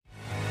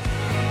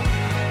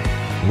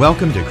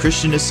Welcome to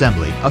Christian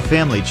Assembly, a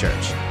family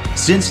church.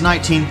 Since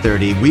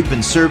 1930, we've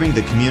been serving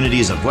the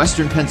communities of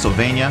Western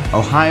Pennsylvania,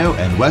 Ohio,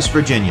 and West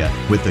Virginia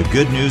with the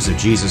good news of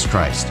Jesus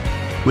Christ.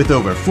 With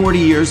over 40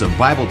 years of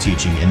Bible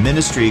teaching and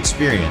ministry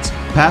experience,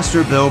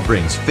 Pastor Bill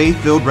brings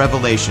faith-filled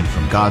revelation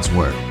from God's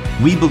Word.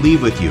 We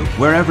believe with you,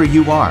 wherever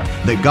you are,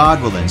 that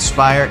God will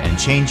inspire and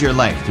change your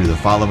life through the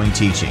following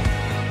teaching.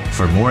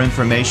 For more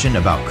information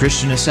about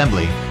Christian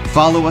Assembly,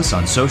 follow us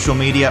on social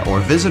media or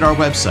visit our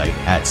website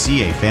at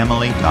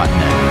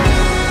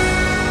cafamily.net.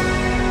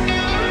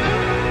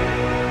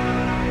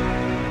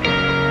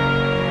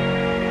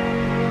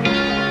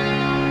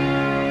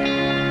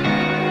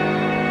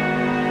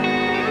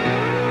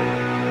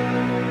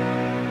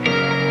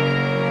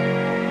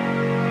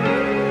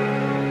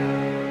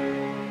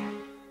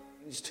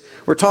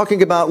 We're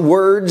talking about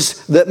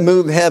words that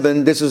move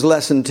heaven. This is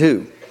lesson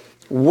 2.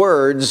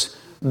 Words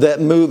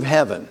that move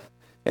heaven.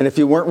 And if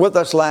you weren't with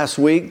us last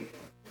week,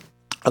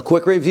 a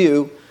quick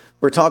review.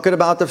 We're talking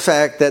about the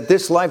fact that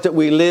this life that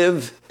we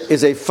live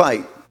is a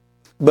fight,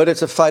 but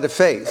it's a fight of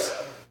faith.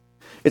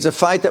 It's a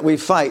fight that we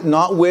fight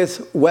not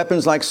with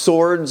weapons like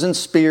swords and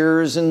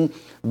spears and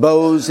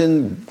bows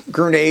and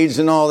grenades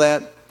and all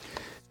that.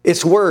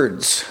 It's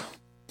words.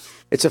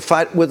 It's a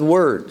fight with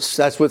words.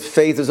 That's what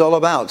faith is all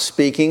about,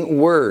 speaking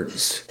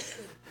words.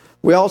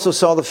 We also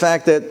saw the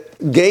fact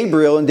that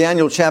Gabriel in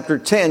Daniel chapter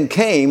 10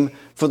 came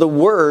for the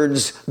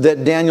words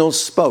that Daniel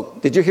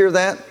spoke. Did you hear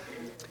that?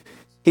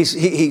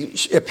 He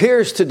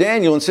appears to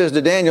Daniel and says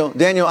to Daniel,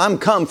 Daniel, I'm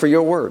come for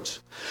your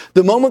words.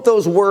 The moment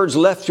those words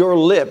left your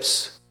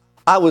lips,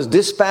 I was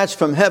dispatched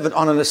from heaven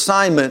on an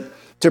assignment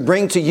to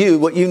bring to you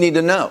what you need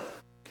to know.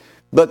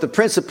 But the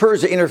prince of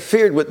Persia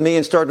interfered with me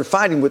and started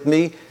fighting with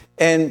me,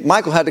 and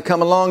Michael had to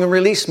come along and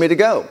release me to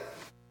go.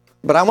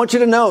 But I want you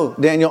to know,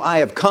 Daniel, I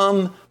have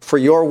come for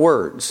your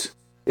words.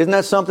 Isn't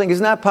that something?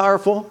 Isn't that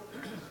powerful?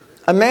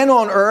 A man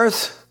on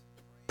earth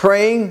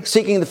praying,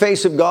 seeking the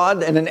face of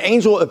God, and an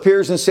angel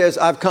appears and says,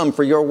 I've come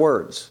for your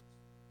words.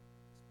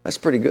 That's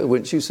pretty good,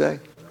 wouldn't you say?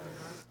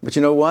 But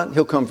you know what?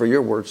 He'll come for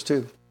your words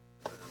too.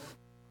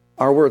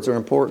 Our words are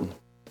important.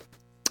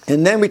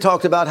 And then we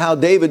talked about how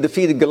David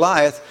defeated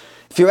Goliath.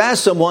 If you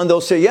ask someone,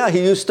 they'll say, yeah,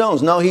 he used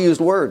stones. No, he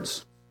used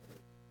words.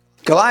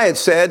 Goliath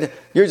said,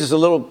 you're just a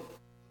little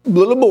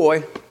boy,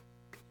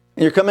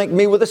 and you're coming at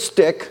me with a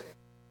stick,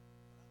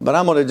 but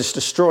I'm going to just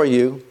destroy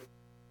you.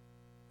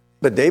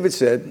 But David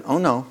said, oh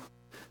no,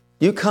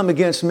 you come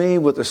against me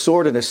with a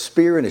sword and a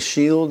spear and a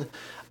shield.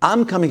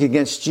 I'm coming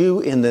against you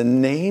in the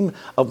name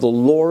of the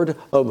Lord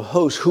of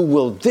hosts, who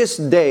will this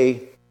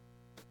day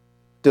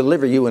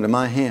deliver you into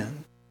my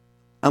hand.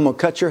 I'm going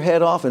to cut your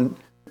head off, and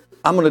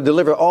I'm going to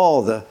deliver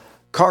all the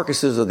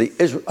carcasses of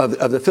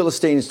the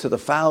Philistines to the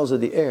fowls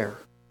of the air.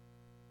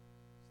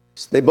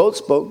 They both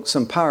spoke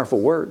some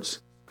powerful words.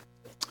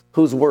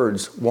 Whose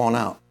words won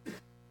out?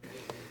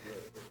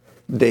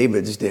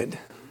 David's did.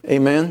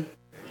 Amen?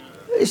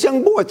 This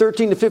young boy,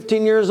 13 to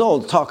 15 years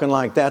old, talking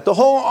like that. The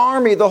whole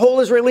army, the whole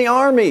Israeli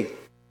army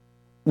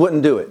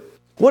wouldn't do it.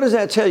 What does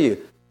that tell you?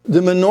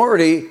 The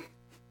minority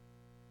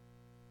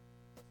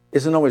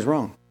isn't always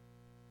wrong.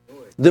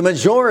 The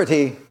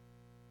majority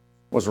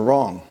was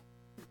wrong.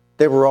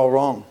 They were all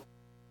wrong.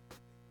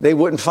 They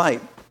wouldn't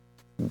fight.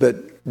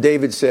 But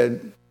David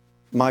said,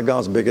 my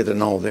God's bigger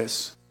than all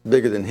this,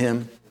 bigger than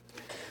him.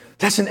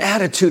 That's an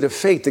attitude of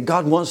faith that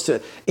God wants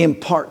to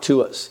impart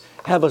to us,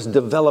 have us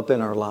develop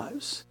in our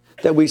lives,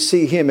 that we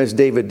see him as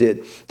David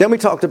did. Then we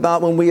talked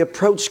about when we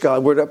approach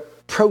God, we're to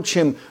approach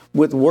him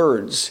with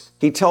words.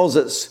 He tells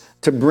us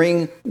to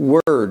bring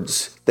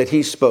words that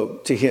he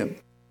spoke to him.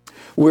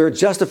 We're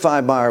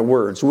justified by our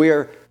words. We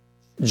are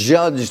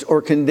judged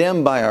or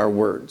condemned by our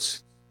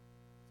words.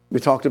 We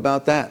talked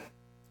about that.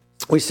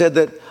 We said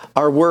that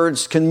our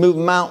words can move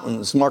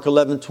mountains. Mark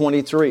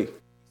 11:23.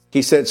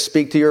 He said,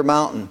 speak to your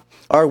mountain.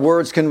 Our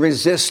words can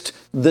resist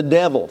the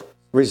devil.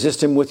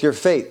 Resist him with your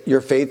faith.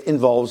 Your faith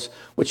involves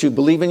what you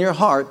believe in your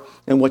heart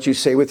and what you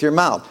say with your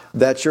mouth.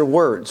 That's your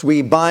words.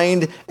 We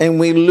bind and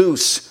we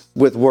loose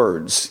with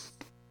words.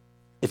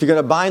 If you're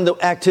going to bind the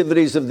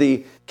activities of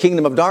the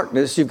kingdom of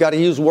darkness, you've got to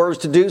use words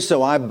to do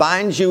so. I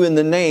bind you in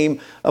the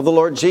name of the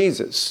Lord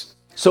Jesus.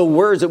 So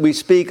words that we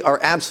speak are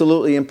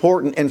absolutely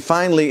important. And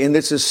finally, and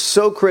this is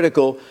so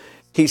critical,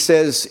 he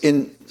says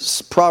in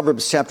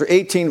Proverbs chapter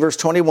 18, verse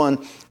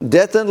 21,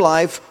 death and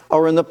life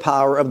are in the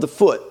power of the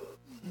foot.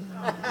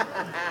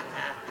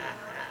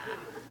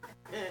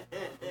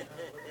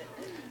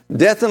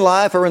 Death and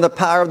life are in the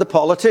power of the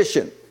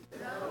politician.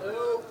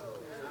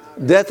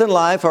 Death and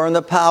life are in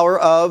the power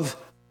of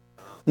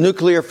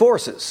nuclear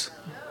forces.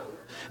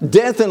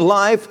 Death and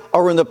life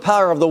are in the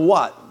power of the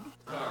what?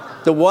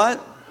 The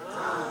what?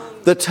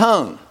 The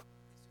tongue.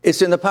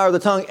 It's in the power of the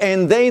tongue.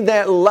 And they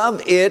that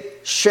love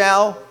it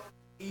shall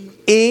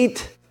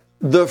eat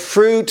the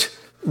fruit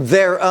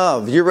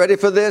thereof. You ready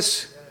for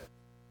this?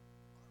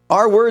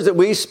 Our words that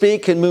we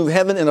speak can move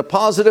heaven in a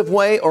positive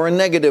way or a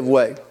negative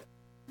way.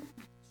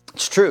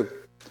 It's true.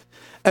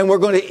 And we're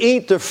going to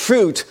eat the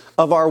fruit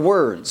of our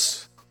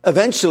words.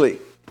 Eventually,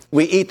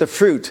 we eat the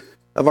fruit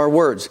of our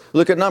words.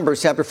 Look at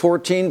Numbers chapter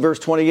 14, verse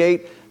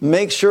 28.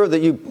 Make sure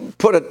that you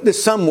put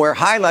this somewhere,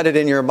 highlight it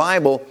in your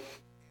Bible,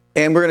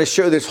 and we're going to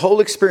show this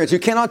whole experience. You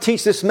cannot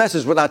teach this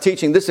message without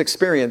teaching this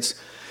experience.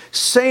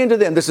 Say unto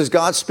them, this is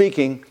God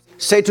speaking,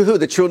 say to who?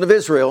 The children of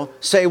Israel.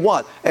 Say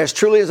what? As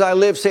truly as I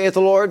live, saith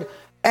the Lord,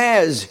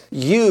 as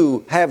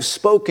you have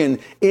spoken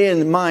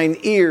in mine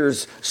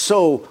ears,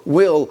 so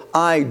will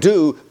I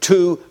do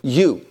to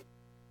you.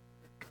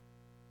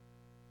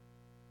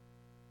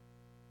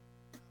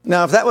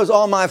 Now, if that was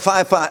all my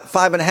 5 foot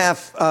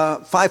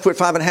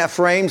 5.5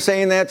 frame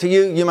saying that to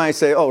you, you might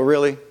say, oh,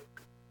 really?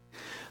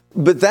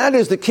 But that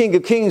is the King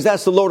of Kings.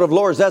 That's the Lord of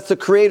Lords. That's the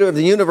creator of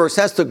the universe.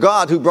 That's the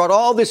God who brought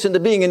all this into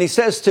being. And he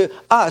says to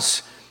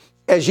us,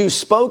 as you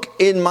spoke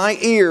in my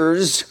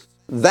ears,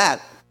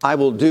 that I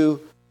will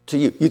do to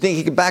you. You think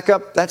he could back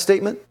up that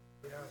statement?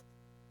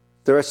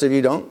 The rest of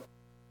you don't?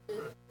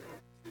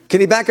 Can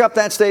he back up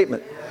that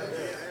statement?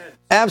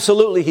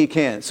 Absolutely he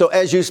can. So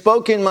as you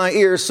spoke in my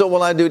ears, so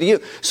will I do to you.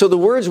 So the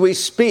words we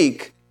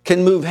speak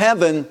can move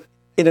heaven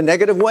in a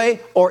negative way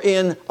or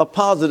in a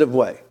positive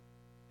way.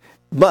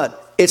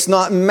 But it's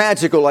not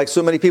magical like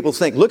so many people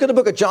think. Look at the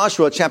book of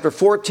Joshua, chapter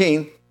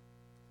 14.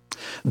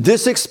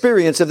 This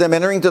experience of them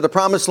entering to the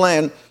promised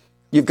land,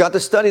 you've got to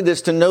study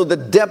this to know the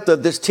depth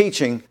of this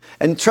teaching.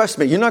 And trust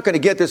me, you're not going to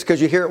get this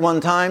because you hear it one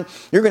time.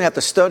 You're going to have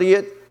to study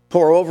it,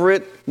 pore over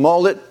it,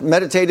 mull it,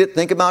 meditate it,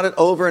 think about it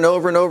over and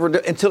over and over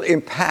until it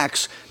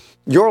impacts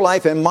your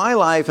life and my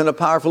life in a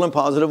powerful and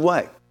positive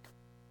way.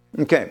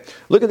 Okay,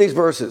 look at these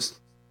verses.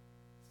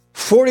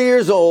 40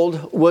 years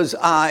old was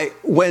I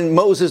when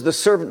Moses, the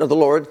servant of the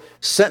Lord,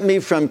 sent me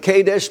from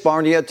Kadesh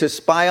Barnea to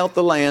spy out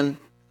the land,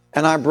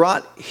 and I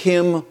brought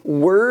him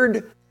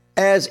word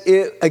as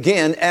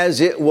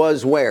it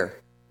was where?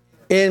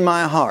 In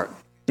my heart.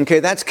 Okay,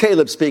 that's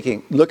Caleb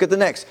speaking. Look at the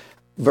next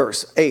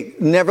verse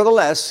 8.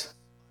 Nevertheless,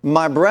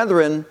 my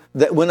brethren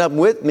that went up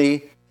with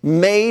me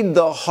made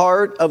the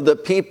heart of the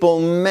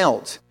people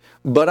melt,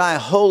 but I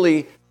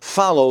wholly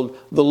followed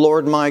the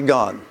Lord my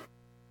God.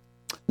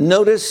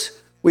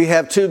 Notice we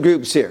have two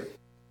groups here.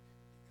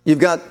 You've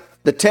got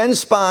the 10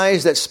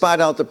 spies that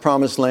spied out the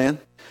promised land.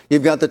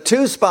 You've got the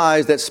 2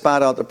 spies that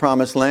spied out the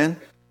promised land.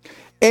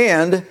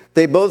 And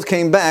they both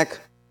came back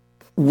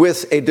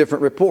with a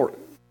different report.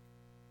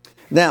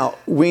 Now,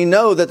 we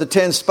know that the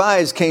 10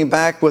 spies came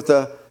back with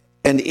an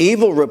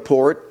evil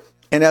report.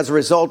 And as a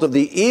result of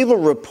the evil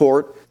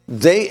report,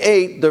 they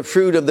ate the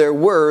fruit of their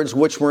words,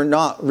 which were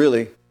not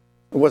really, it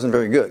wasn't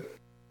very good.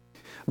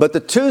 But the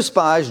 2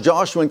 spies,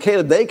 Joshua and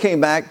Caleb, they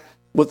came back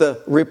with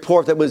a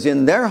report that was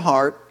in their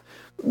heart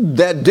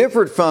that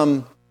differed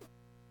from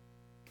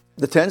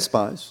the 10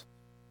 spies.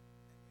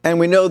 And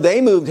we know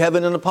they moved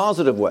heaven in a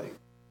positive way.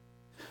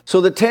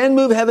 So the 10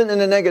 moved heaven in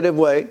a negative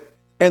way,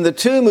 and the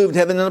 2 moved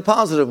heaven in a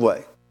positive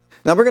way.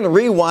 Now we're going to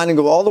rewind and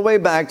go all the way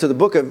back to the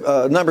book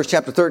of Numbers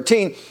chapter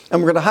 13,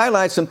 and we're going to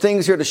highlight some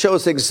things here to show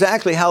us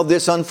exactly how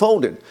this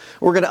unfolded.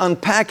 We're going to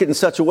unpack it in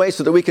such a way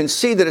so that we can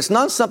see that it's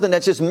not something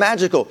that's just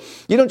magical.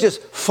 You don't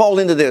just fall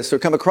into this or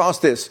come across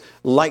this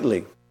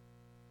lightly.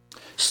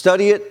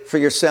 Study it for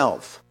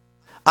yourself.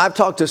 I've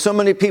talked to so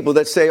many people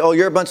that say, oh,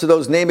 you're a bunch of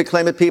those name it,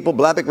 claim it people,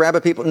 blabbic,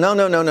 rabbit people. No.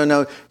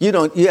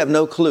 You have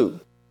no clue.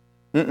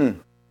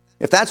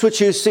 If that's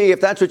what you see, if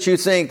that's what you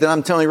think, then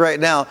I'm telling you right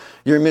now,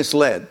 you're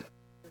misled.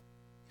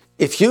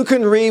 If you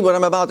can read what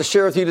I'm about to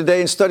share with you today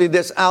and study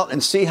this out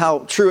and see how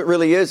true it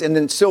really is and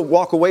then still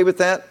walk away with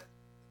that,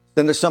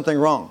 then there's something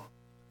wrong.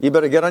 You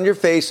better get on your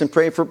face and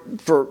pray for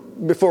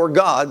before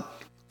God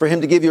for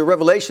him to give you a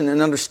revelation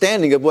and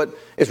understanding of what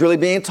is really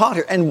being taught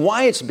here and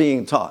why it's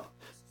being taught.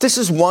 This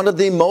is one of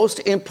the most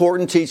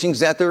important teachings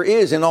that there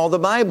is in all the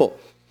Bible.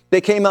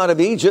 They came out of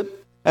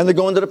Egypt and they're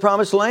going to the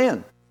promised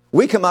land.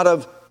 We come out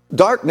of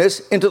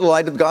darkness into the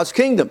light of God's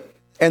kingdom.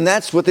 And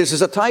that's what this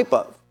is a type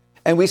of.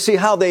 And we see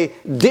how they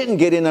didn't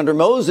get in under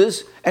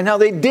Moses and how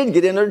they did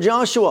get in under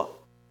Joshua.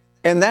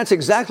 And that's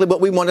exactly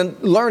what we want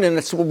to learn, and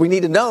that's what we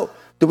need to know.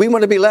 Do we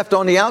want to be left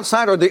on the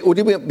outside or do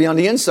we want to be on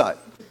the inside?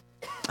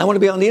 I want to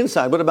be on the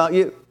inside. What about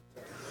you?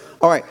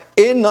 All right.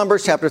 In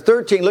Numbers chapter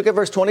 13, look at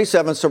verse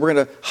 27. So we're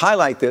going to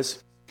highlight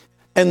this.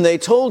 And they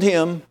told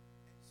him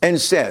and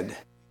said,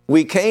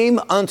 we came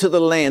unto the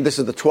land, this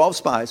is the 12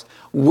 spies,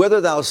 whither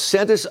thou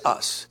sentest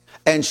us.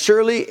 And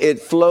surely it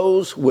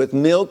flows with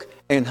milk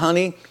and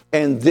honey,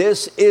 and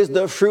this is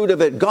the fruit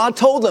of it. God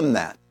told them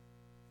that.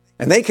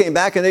 And they came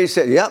back and they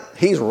said, yep,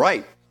 he's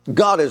right.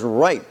 God is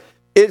right.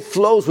 It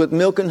flows with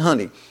milk and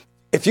honey.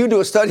 If you do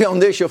a study on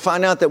this, you'll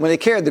find out that when they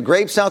carried the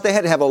grapes out, they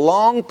had to have a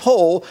long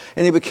pole,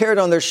 and they would carry it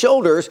on their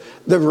shoulders.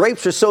 The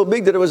grapes were so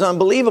big that it was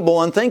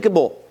unbelievable,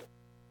 unthinkable.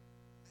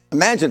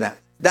 Imagine that.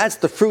 That's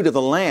the fruit of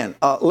the land,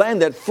 a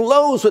land that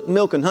flows with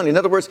milk and honey. In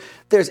other words,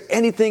 there's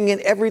anything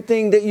and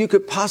everything that you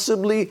could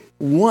possibly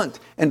want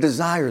and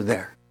desire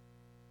there.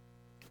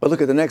 But look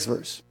at the next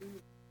verse.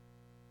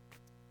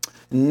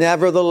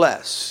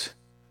 Nevertheless,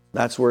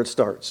 that's where it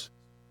starts.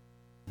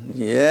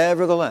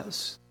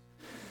 Nevertheless,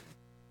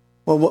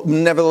 Well,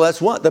 nevertheless,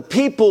 what? The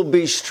people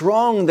be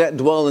strong that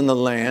dwell in the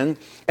land,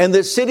 and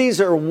the cities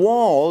are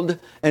walled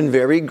and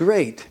very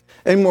great.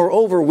 And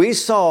moreover, we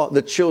saw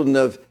the children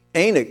of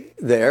Anak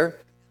there.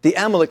 The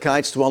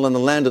Amalekites dwell in the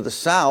land of the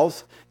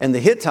south, and the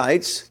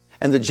Hittites,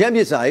 and the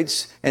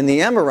Jebusites, and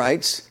the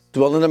Amorites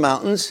dwell in the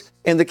mountains,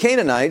 and the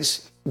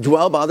Canaanites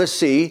dwell by the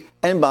sea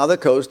and by the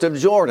coast of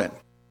Jordan.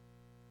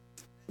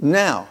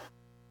 Now,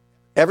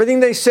 everything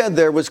they said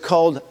there was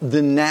called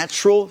the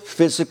natural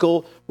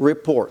physical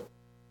report.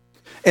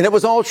 And it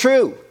was all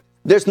true.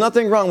 There's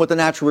nothing wrong with the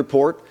natural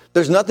report.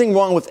 There's nothing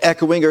wrong with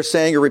echoing or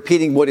saying or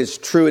repeating what is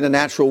true in the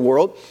natural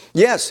world.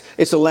 Yes,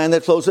 it's a land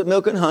that flows with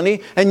milk and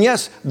honey. And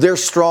yes,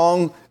 there's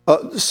strong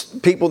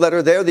people that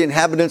are there. The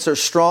inhabitants are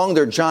strong.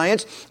 They're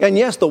giants. And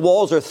yes, the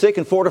walls are thick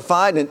and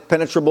fortified and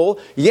penetrable.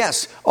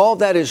 Yes, all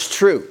that is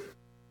true.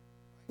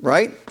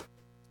 Right?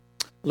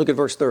 Look at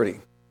verse 30.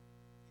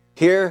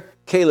 Here,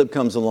 Caleb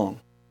comes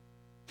along.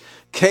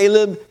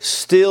 Caleb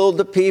stilled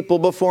the people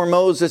before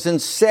Moses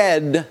and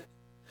said,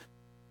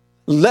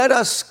 let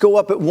us go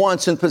up at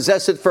once and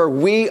possess it, for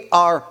we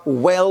are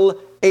well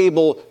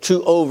able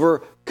to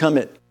overcome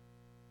it.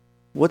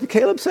 What did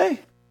Caleb say?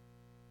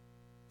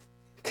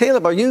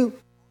 Caleb, are you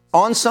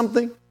on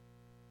something?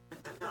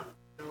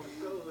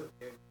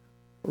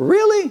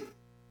 Really?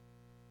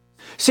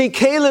 See,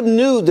 Caleb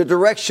knew the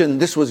direction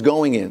this was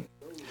going in.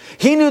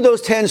 He knew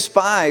those 10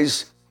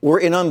 spies were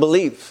in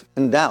unbelief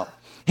and doubt.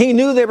 He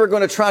knew they were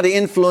going to try to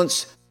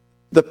influence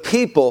the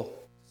people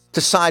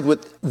to side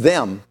with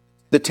them,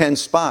 the 10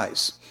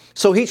 spies.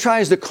 So he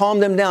tries to calm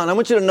them down. I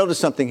want you to notice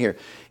something here.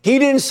 He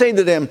didn't say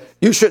to them,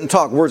 you shouldn't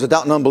talk words of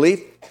doubt and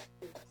unbelief.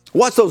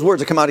 Watch those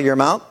words that come out of your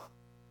mouth.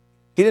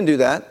 He didn't do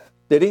that,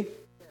 did he?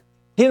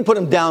 He didn't put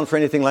them down for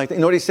anything like that.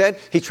 You know what he said?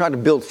 He tried to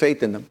build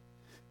faith in them.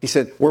 He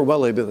said, we're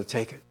well able to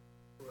take it.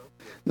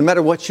 No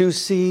matter what you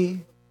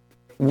see,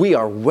 we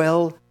are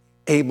well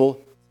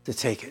able to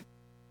take it.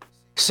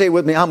 Say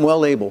with me, I'm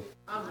well able.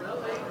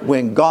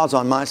 When God's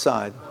on my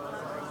side.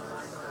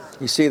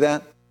 You see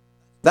that?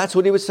 That's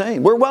what he was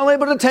saying. We're well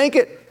able to take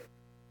it.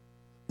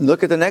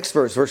 Look at the next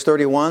verse, verse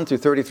 31 through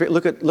 33.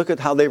 Look at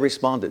how they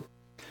responded.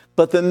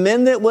 But the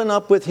men that went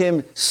up with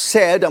him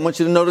said, I want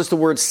you to notice the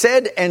word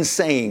said and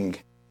saying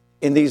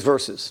in these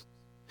verses.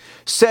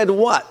 Said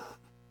what?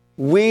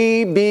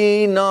 We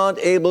be not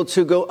able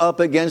to go up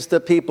against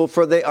the people,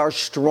 for they are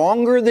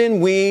stronger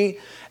than we,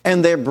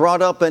 and they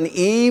brought up an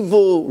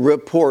evil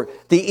report.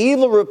 The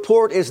evil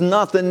report is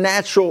not the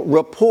natural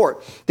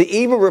report. The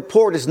evil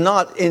report is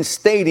not in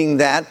stating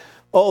that,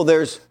 oh,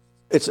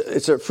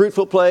 it's a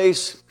fruitful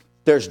place,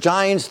 there's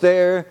giants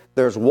there,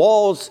 there's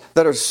walls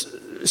that are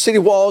city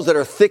walls that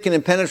are thick and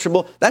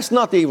impenetrable. That's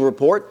not the evil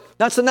report.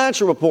 That's the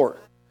natural report.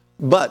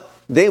 But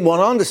they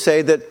went on to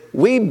say that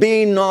we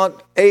be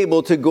not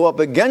able to go up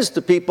against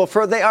the people,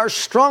 for they are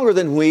stronger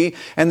than we.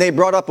 And they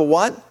brought up a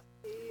what?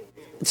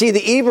 See,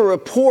 the evil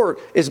report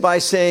is by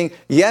saying,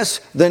 yes,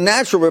 the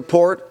natural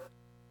report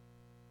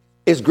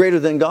is greater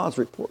than God's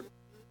report.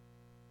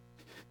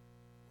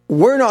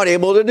 We're not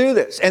able to do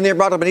this. And they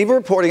brought up an evil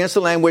report against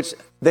the land which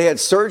they had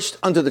searched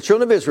unto the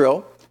children of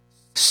Israel,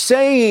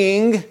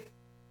 saying,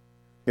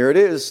 here it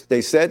is,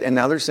 they said, and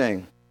now they're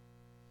saying,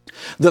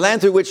 the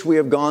land through which we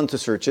have gone to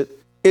search it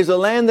is a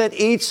land that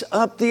eats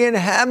up the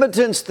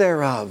inhabitants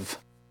thereof.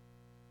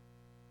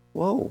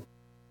 Whoa.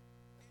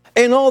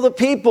 And all the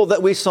people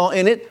that we saw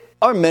in it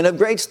are men of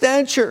great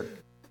stature.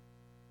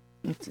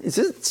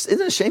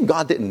 Isn't it a shame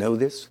God didn't know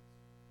this?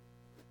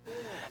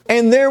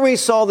 And there we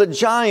saw the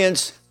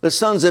giants, the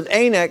sons of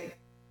Anak,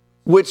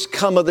 which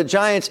come of the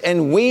giants,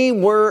 and we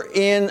were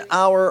in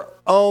our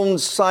own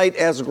sight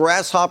as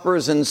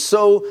grasshoppers, and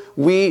so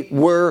we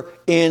were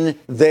in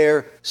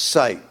their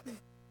sight.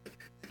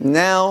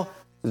 Now,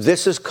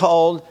 this is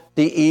called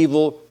the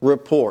evil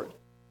report.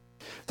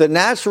 The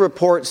natural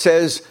report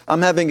says,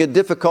 I'm having a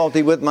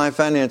difficulty with my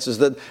finances.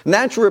 The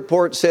natural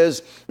report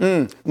says,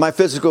 my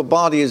physical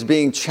body is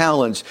being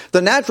challenged.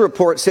 The natural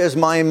report says,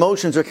 my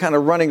emotions are kind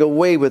of running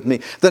away with me.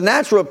 The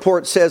natural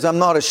report says, I'm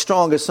not as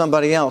strong as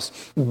somebody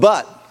else.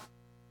 But,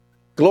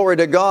 glory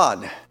to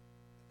God,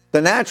 the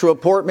natural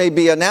report may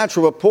be a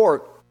natural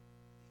report.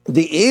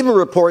 The evil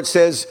report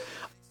says,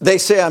 they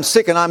say I'm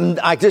sick and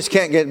I just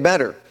can't get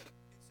better.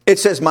 It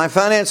says my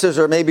finances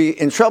are maybe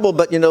in trouble,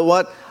 but you know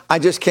what? I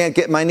just can't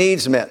get my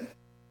needs met.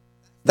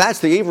 That's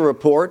the evil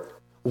report.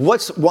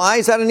 Why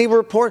is that an evil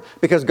report?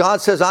 Because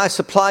God says, I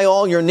supply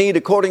all your need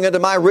according unto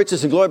my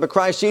riches and glory by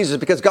Christ Jesus.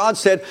 Because God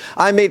said,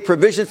 I made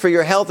provision for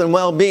your health and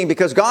well-being.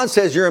 Because God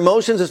says, your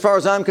emotions, as far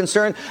as I'm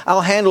concerned,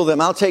 I'll handle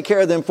them. I'll take care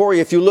of them for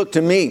you if you look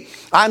to me.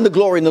 I'm the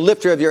glory and the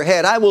lifter of your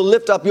head. I will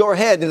lift up your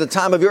head in the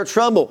time of your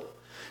trouble.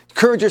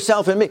 Encourage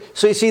yourself in me.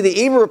 So you see, the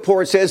evil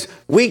report says,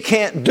 we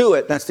can't do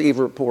it. That's the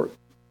evil report.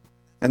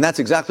 And that's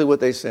exactly what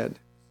they said.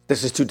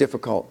 This is too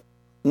difficult.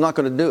 I'm not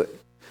going to do it.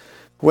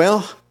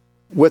 Well,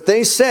 what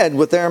they said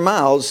with their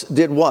mouths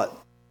did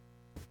what?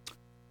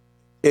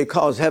 It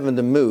caused heaven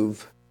to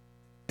move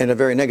in a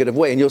very negative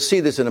way. And you'll see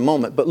this in a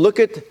moment. But look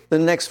at the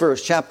next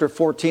verse, chapter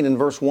 14 and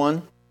verse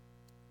 1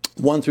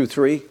 through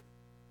 3.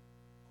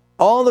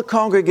 All the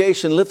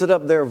congregation lifted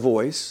up their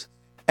voice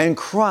and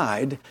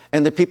cried,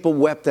 and the people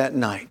wept that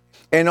night.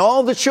 And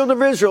all the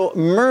children of Israel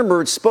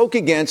murmured, spoke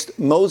against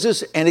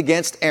Moses and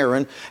against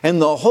Aaron.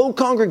 And the whole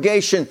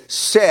congregation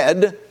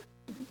said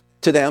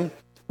to them,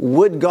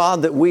 would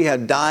God that we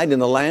had died in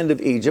the land of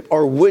Egypt,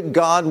 or would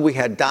God we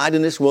had died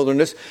in this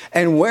wilderness?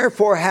 And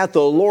wherefore hath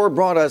the Lord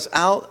brought us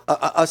out,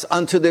 us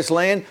unto this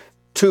land,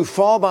 to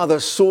fall by the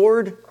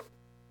sword,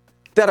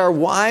 that our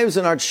wives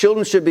and our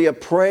children should be a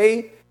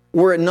prey?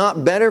 Were it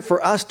not better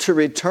for us to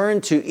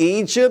return to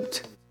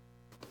Egypt?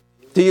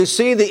 Do you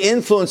see the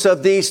influence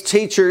of these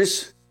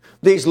teachers,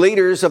 these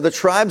leaders of the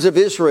tribes of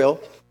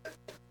Israel?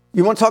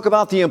 You want to talk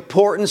about the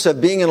importance of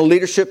being in a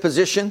leadership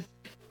position?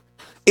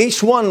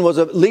 Each one was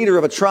a leader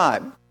of a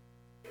tribe.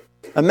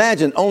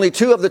 Imagine, only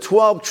 2 of the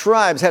 12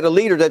 tribes had a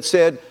leader that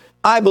said,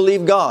 I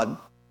believe God.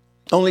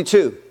 Only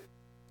 2.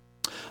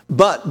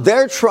 But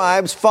their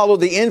tribes followed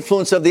the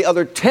influence of the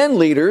other 10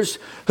 leaders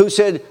who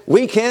said,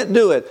 we can't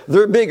do it.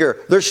 They're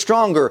bigger, they're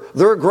stronger,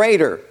 they're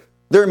greater,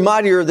 they're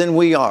mightier than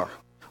we are.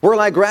 We're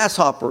like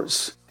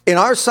grasshoppers in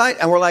our sight,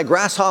 and we're like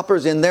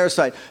grasshoppers in their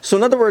sight. So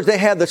in other words, they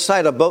had the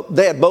sight of both.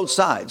 They had both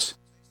sides.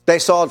 They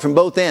saw it from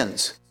both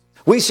ends.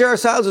 We see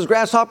ourselves as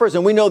grasshoppers,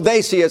 and we know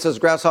they see us as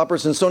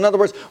grasshoppers. And so in other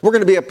words, we're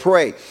going to be a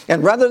prey.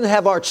 And rather than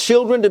have our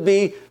children to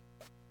be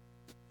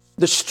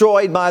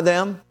destroyed by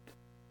them,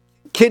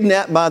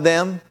 kidnapped by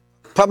them,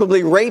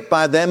 probably raped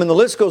by them, and the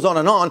list goes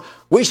on,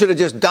 we should have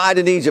just died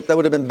in Egypt. That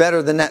would have been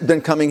better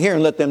than coming here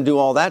and let them do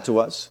all that to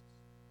us.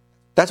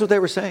 That's what they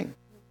were saying.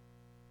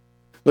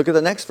 Look at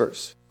the next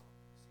verse.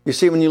 You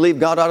see, when you leave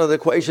God out of the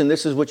equation,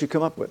 this is what you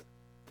come up with.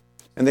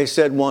 And they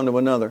said one to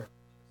another,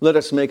 let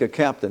us make a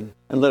captain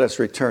and let us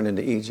return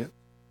into Egypt.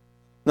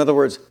 In other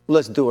words,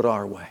 let's do it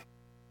our way.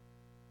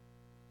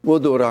 We'll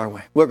do it our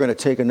way. We're going to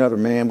take another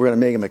man. We're going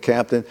to make him a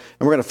captain.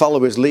 And we're going to follow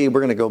his lead. We're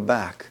going to go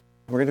back.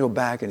 We're going to go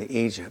back into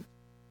Egypt.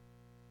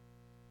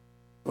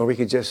 Or we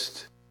could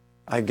just,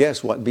 I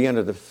guess, be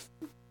under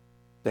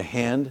the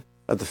hand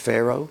of the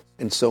Pharaoh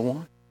and so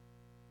on.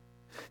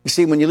 You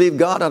see, when you leave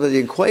God out of the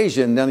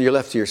equation, then you're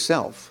left to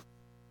yourself.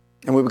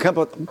 And we come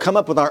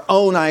up with our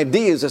own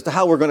ideas as to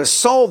how we're going to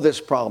solve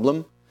this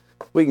problem,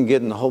 we can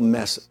get in a whole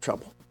mess of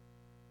trouble.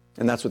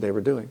 And that's what they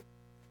were doing.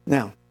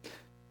 Now,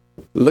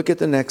 look at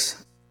the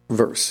next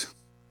verse,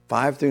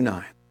 5 through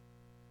 9.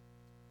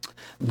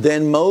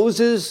 Then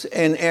Moses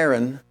and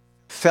Aaron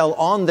fell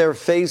on their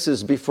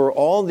faces before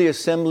all the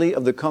assembly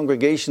of the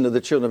congregation of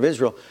the children of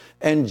Israel,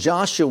 and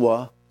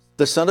Joshua,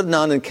 the son of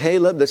Nun, and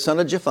Caleb, the son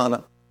of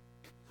Jephunneh,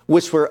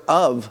 which were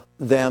of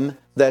them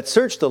that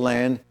searched the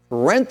land,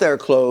 rent their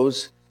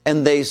clothes,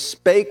 and they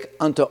spake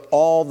unto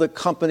all the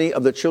company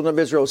of the children of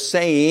Israel,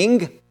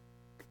 saying,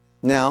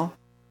 now,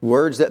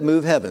 words that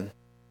move heaven,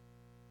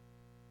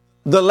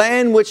 the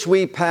land which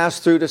we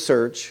passed through to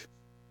search,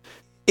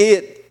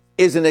 it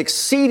is an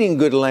exceeding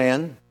good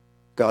land.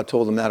 God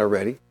told them that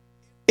already.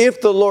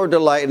 If the Lord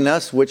delight in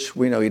us, which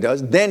we know he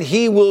does, then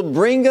he will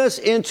bring us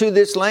into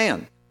this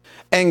land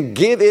and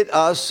give it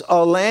us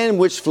a land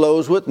which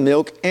flows with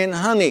milk and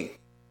honey.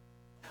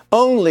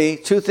 Only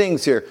 2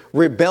 things here.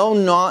 Rebel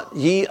not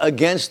ye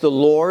against the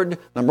Lord,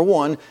 number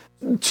 1.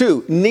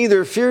 2,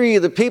 neither fear ye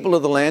the people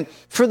of the land,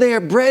 for they are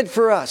bread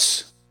for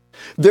us.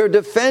 Their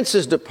defense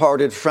is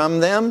departed from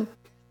them,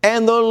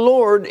 and the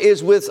Lord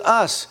is with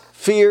us.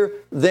 Fear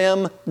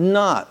them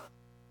not.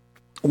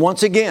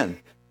 Once again,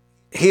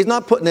 he's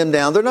not putting them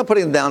down. They're not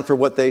putting them down for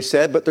what they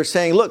said, but they're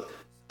saying, look,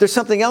 there's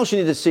something else you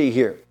need to see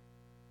here.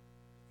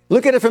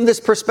 Look at it from this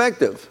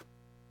perspective.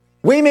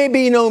 We may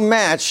be no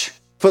match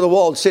for the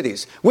walled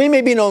cities. We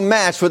may be no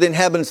match for the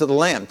inhabitants of the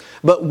land.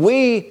 But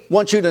we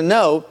want you to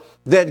know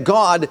that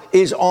God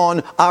is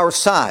on our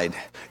side.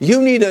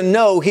 You need to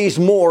know he's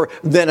more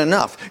than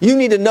enough. You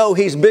need to know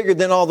he's bigger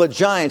than all the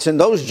giants. And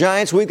those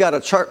giants, we've got a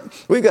chart,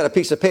 we've got a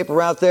piece of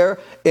paper out there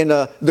in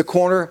the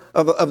corner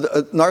of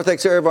the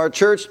narthex area of our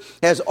church,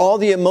 has all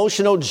the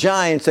emotional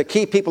giants that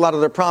keep people out of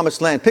their promised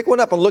land. Pick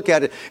one up and look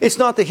at it. It's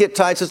not the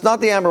Hittites, it's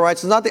not the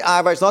Amorites, it's not the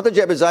Ivites, it's not the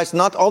Jebusites,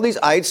 not all these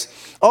ites.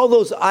 All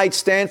those ites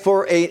stand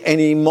for an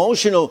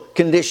emotional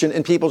condition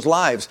in people's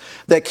lives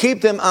that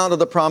keep them out of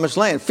the promised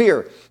land.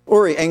 Fear,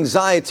 worry,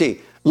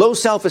 anxiety, low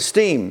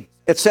self-esteem,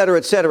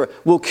 etc.,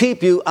 will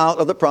keep you out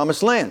of the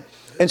promised land.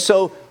 And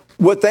so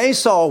what they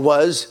saw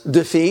was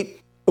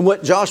defeat. And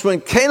what Joshua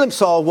and Caleb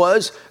saw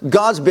was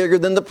God's bigger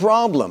than the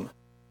problem.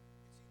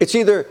 It's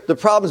either the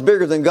problem's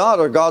bigger than God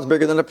or God's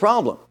bigger than the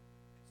problem.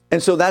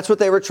 And so that's what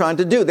they were trying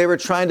to do. They were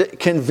trying to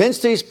convince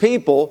these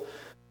people,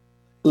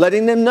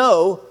 letting them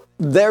know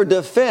their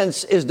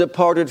defense is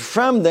departed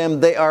from them.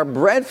 They are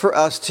bread for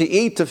us to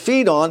eat, to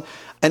feed on.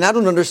 And I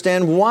don't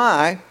understand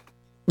why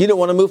you don't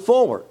want to move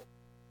forward.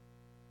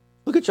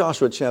 Look at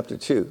Joshua chapter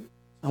 2.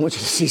 I want you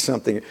to see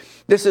something.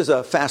 This is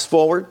a fast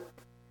forward.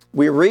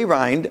 We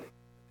rewind,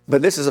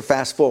 but this is a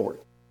fast forward.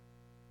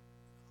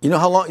 You know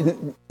how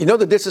long, you know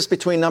the distance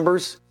between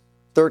Numbers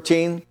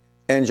 13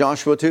 and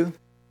Joshua 2?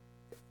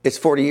 It's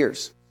 40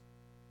 years.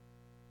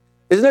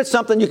 Isn't it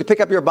something you could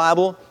pick up your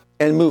Bible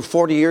and move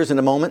 40 years in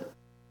a moment?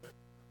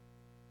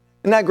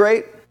 Isn't that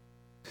great?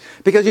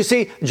 Because you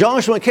see,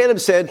 Joshua and Caleb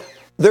said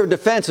their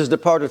defense has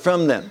departed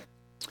from them.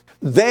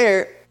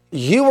 There,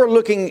 you are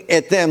looking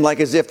at them like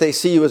as if they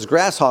see you as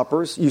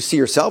grasshoppers. You see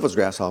yourself as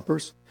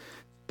grasshoppers.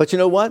 But you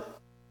know what?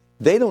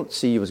 They don't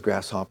see you as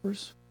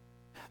grasshoppers.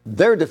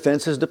 Their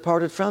defense has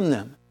departed from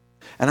them.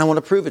 And I want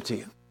to prove it to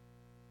you.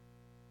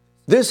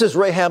 This is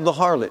Rahab the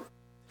harlot.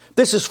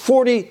 This is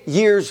 40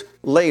 years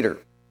later.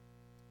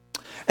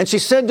 And she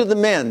said to the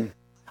men,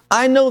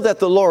 I know that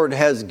the Lord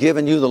has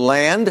given you the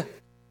land,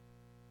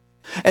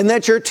 and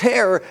that your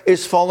terror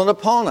is fallen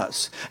upon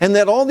us, and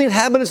that all the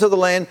inhabitants of the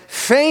land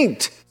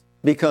faint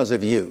because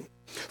of you.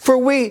 For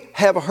we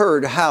have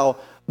heard how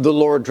the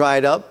Lord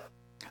dried up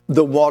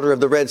the water of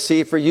the Red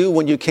Sea for you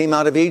when you came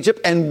out of Egypt,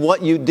 and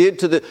what you did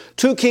to the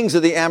two kings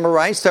of the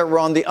Amorites that were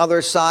on the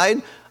other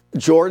side,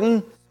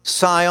 Jordan,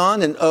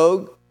 Sihon, and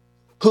Og,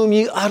 whom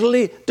ye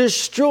utterly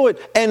destroyed.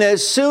 And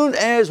as soon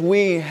as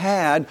we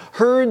had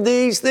heard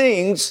these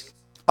things,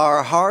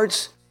 our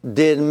hearts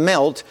did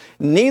melt,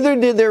 neither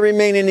did there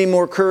remain any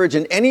more courage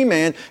in any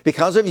man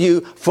because of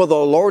you, for the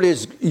Lord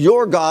is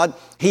your God.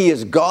 He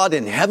is God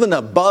in heaven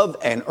above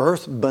and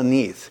earth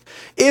beneath.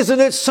 Isn't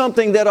it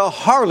something that a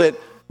harlot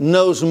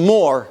knows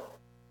more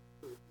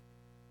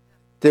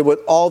than with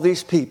all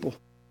these people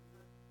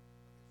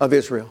of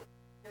Israel?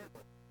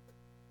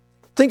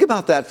 Think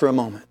about that for a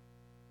moment.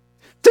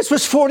 This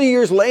was 40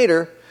 years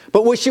later,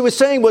 but what she was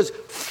saying was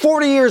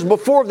 40 years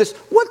before this.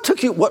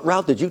 What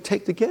route did you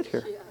take to get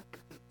here?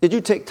 Did you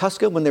take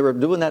Tusca when they were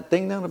doing that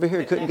thing down over here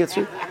and couldn't get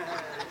through?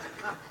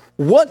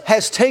 What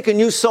has taken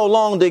you so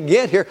long to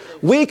get here?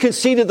 We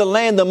conceded the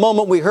land the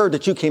moment we heard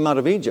that you came out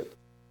of Egypt.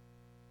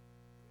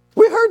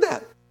 We heard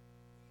that.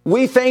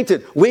 We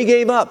fainted. We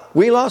gave up.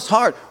 We lost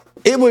heart.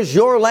 It was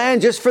your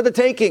land just for the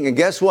taking. And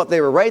guess what? They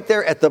were right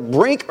there at the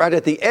brink, right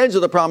at the edge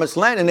of the promised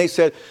land. And they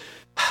said,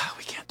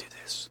 we can't do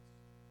this.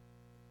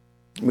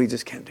 We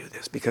just can't do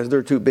this because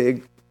they're too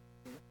big.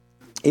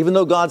 Even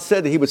though God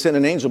said that he would send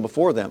an angel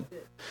before them.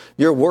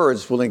 Your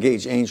words will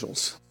engage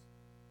angels.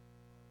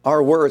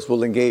 Our words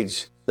will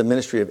engage the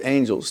ministry of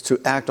angels to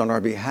act on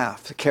our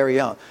behalf, to carry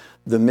out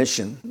the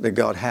mission that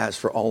God has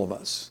for all of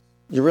us.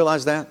 You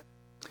realize that?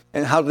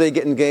 And how do they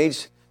get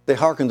engaged? They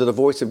hearken to the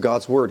voice of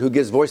God's word. Who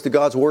gives voice to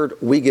God's word?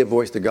 We give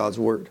voice to God's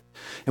word.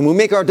 And we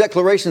make our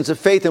declarations of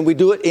faith and we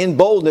do it in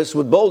boldness,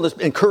 with boldness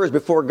and courage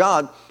before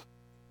God.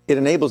 It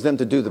enables them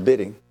to do the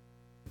bidding,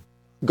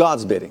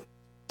 God's bidding,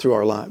 through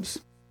our lives.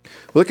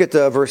 Look at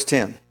verse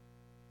 10.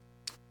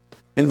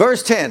 In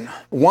verse 10,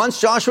 once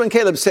Joshua and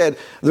Caleb said,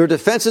 their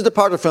defenses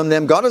departed from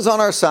them. God is on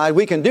our side.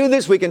 We can do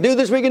this. We can do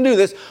this. We can do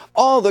this.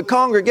 All the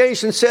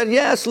congregation said,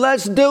 yes,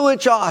 let's do it,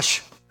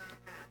 Josh.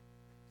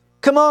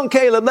 Come on,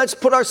 Caleb, let's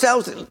put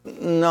ourselves...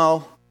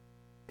 No.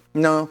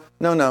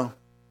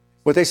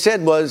 What they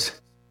said was,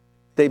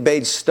 they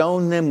bade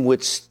stone them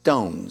with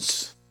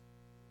stones.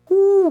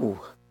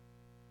 Ooh.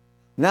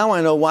 Now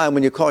I know why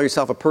when you call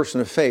yourself a person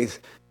of faith,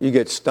 you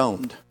get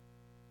stoned.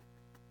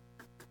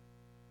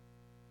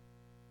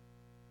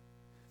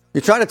 You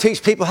try to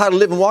teach people how to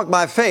live and walk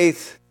by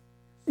faith,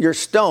 you're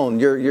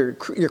stoned. You're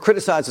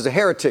criticized as a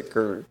heretic,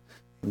 or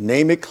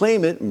name it,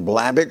 claim it, and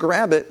blab it,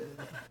 grab it.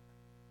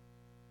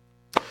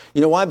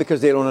 You know why?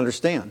 Because they don't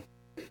understand.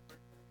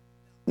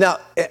 Now,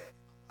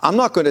 I'm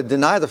not going to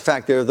deny the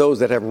fact there are those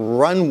that have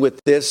run with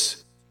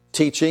this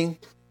teaching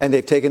and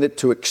they've taken it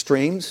to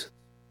extremes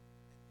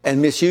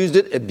and misused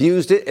it,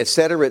 abused it,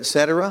 etc.,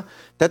 etc.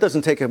 That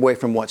doesn't take away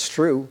from what's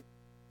true.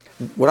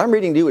 What I'm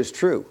reading to you is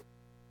true.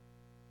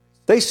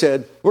 They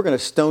said, we're going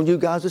to stone you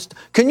guys.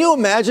 Can you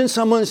imagine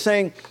someone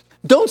saying,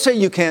 don't say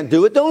you can't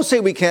do it. Don't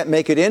say we can't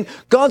make it in.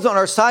 God's on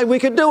our side. We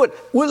can do it.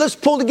 Well, let's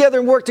pull together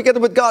and work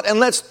together with God and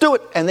let's do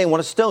it. And they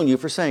want to stone you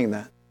for saying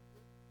that.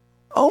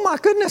 Oh my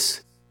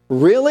goodness.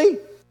 Really?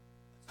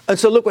 And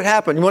so look what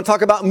happened. You want to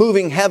talk about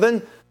moving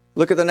heaven?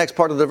 Look at the next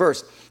part of the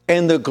verse.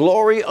 And the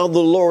glory of the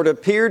Lord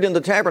appeared in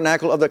the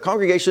tabernacle of the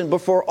congregation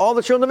before all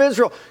the children of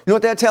Israel. You know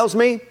what that tells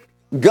me?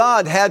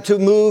 God had to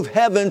move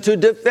heaven to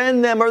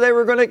defend them or they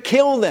were going to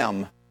kill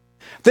them.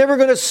 They were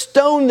going to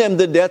stone them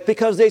to death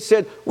because they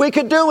said, we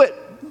could do it.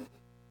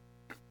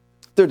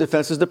 Their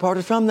defenses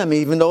departed from them,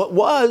 even though it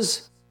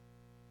was.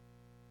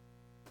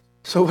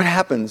 So what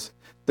happens?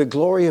 The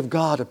glory of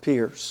God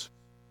appears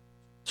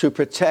to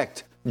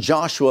protect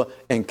Joshua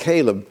and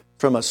Caleb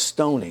from a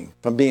stoning,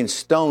 from being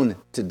stoned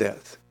to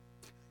death.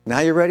 Now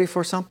you're ready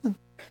for something?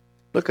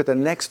 Look at the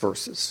next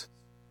verses.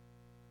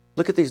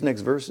 Look at these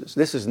next verses.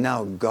 This is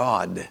now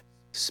God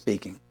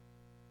speaking.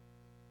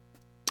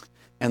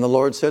 And the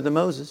Lord said to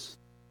Moses,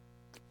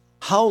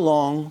 how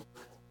long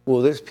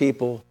will this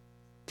people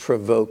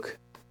provoke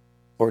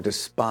or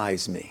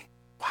despise me?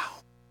 Wow.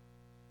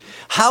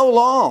 How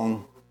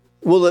long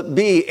will it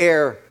be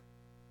ere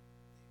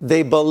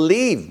they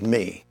believe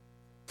me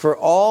for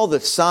all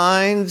the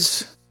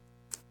signs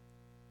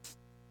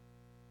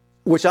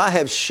which I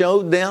have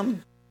showed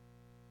them?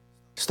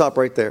 Stop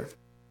right there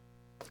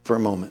for a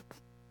moment.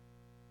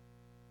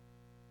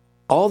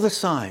 All the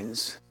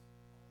signs,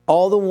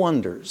 all the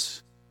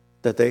wonders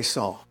that they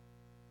saw.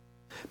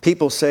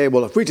 People say,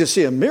 well, if we just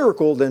see a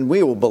miracle, then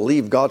we will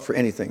believe God for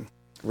anything.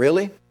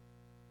 Really?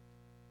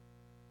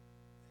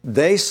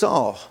 They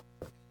saw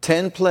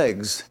 10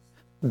 plagues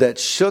that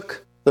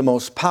shook the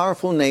most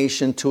powerful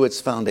nation to its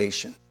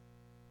foundation.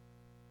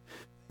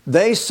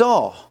 They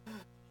saw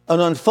an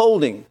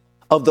unfolding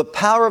of the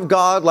power of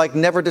God like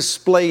never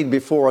displayed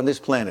before on this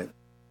planet.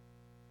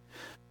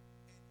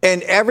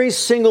 And every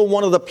single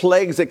one of the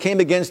plagues that came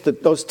against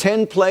those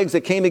 10 plagues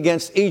that came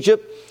against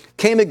Egypt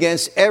came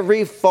against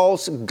every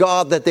false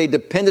god that they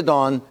depended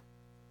on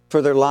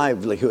for their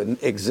livelihood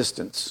and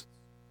existence.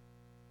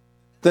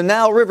 The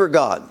Nile River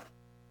god,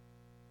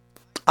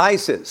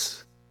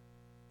 Isis,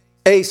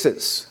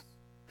 Asis,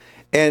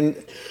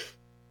 and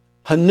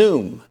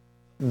Hanum,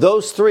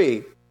 those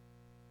three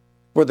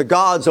were the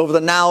gods over the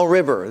Nile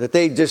River that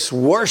they just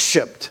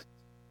worshipped.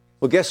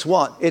 Well, guess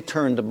what? It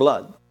turned to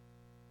blood.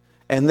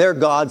 And their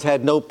gods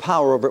had no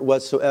power over it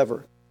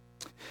whatsoever.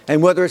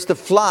 And whether it's the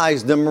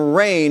flies, the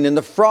murrain, and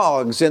the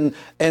frogs, and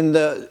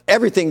the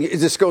everything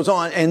just goes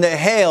on, and the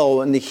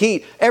hail and the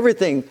heat,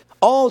 everything,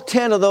 all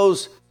 10 of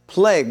those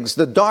plagues,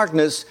 the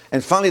darkness,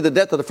 and finally the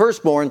death of the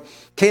firstborn,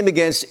 came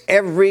against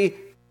every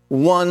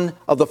one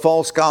of the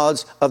false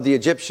gods of the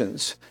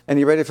Egyptians. And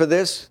you ready for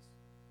this?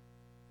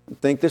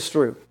 Think this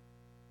through.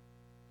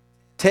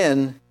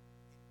 10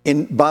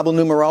 in Bible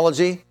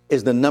numerology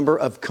is the number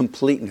of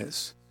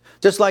completeness.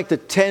 Just like the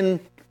 10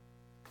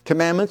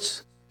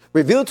 commandments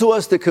reveal to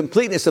us the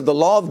completeness of the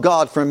law of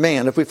God for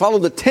man. If we follow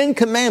the 10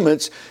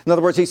 commandments, in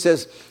other words, he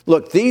says,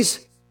 look,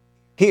 these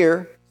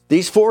here,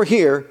 these 4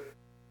 here,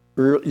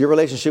 your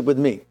relationship with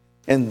me.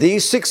 And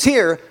these 6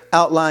 here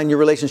outline your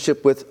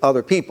relationship with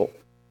other people.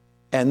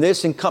 And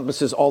this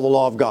encompasses all the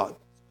law of God.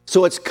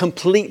 So it's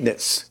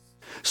completeness.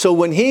 So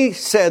when he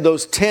said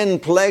those 10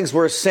 plagues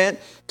were sent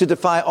to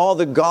defy all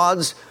the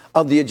gods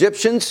of the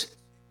Egyptians,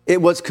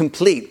 it was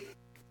complete.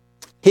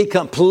 He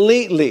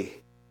completely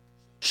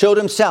showed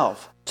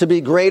himself to be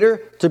greater,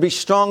 to be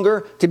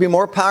stronger, to be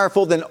more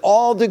powerful than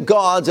all the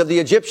gods of the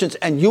Egyptians.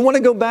 And you want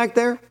to go back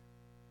there?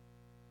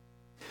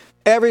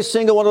 Every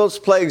single one of those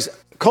plagues,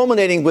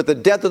 culminating with the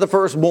death of the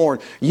firstborn,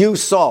 you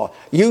saw.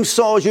 You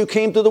saw as you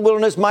came through the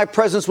wilderness, my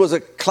presence was a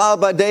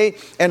cloud by day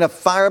and a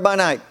fire by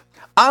night.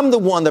 I'm the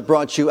one that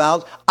brought you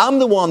out. I'm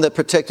the one that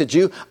protected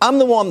you. I'm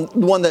the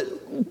one that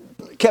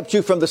kept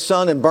you from the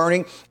sun and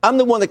burning. I'm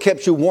the one that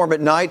kept you warm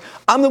at night.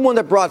 I'm the one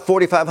that brought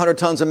 4,500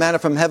 tons of manna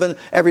from heaven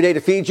every day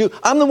to feed you.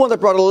 I'm the one that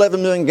brought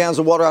 11 million gallons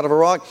of water out of a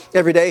rock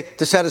every day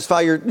to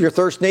satisfy your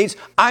thirst needs.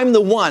 I'm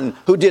the one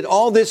who did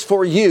all this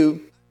for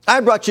you. I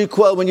brought you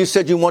quail when you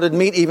said you wanted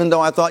meat, even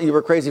though I thought you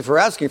were crazy for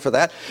asking for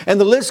that. And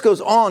the list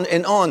goes on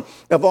and on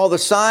of all the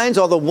signs,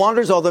 all the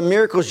wonders, all the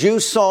miracles you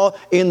saw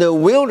in the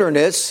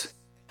wilderness.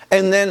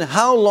 And then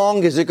how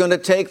long is it going to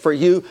take for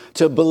you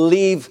to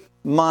believe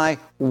my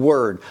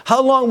word?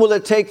 How long will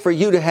it take for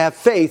you to have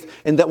faith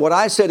in that what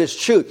I said is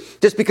true?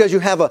 Just because you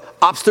have an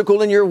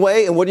obstacle in your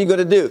way, and what are you going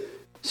to do?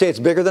 Say it's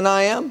bigger than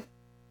I am?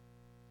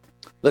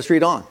 Let's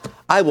read on.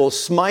 I will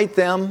smite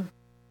them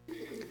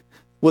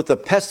with a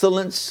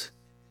pestilence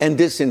and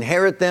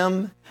disinherit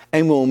them,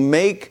 and will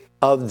make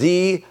of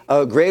thee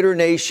a greater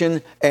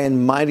nation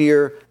and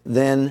mightier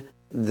than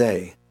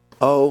they.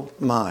 Oh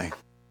my.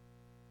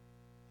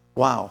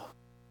 Wow.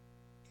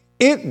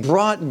 It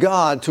brought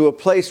God to a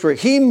place where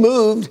he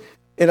moved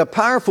in a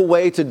powerful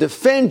way to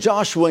defend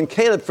Joshua and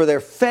Caleb for their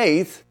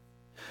faith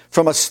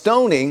from a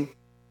stoning.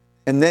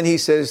 And then he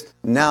says,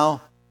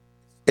 now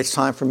it's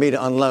time for me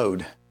to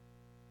unload.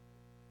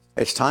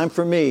 It's time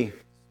for me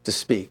to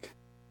speak.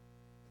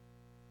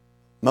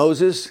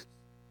 Moses,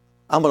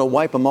 I'm going to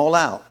wipe them all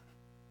out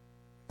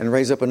and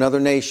raise up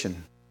another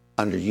nation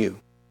under you.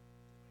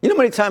 You know how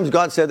many times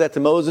God said that to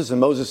Moses,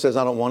 and Moses says,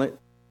 I don't want it.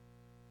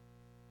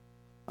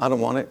 I don't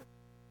want it.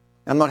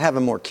 I'm not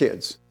having more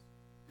kids.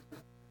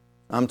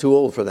 I'm too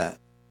old for that.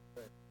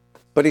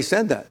 But he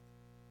said that.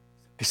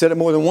 He said it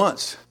more than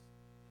once.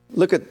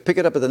 Pick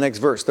it up at the next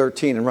verse,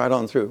 13, and right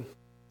on through.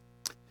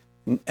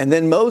 And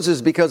then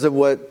Moses, because of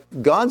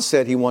what God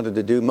said he wanted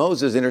to do,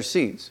 Moses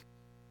intercedes.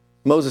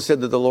 Moses said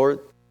to the Lord,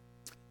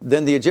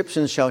 then the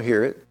Egyptians shall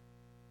hear it,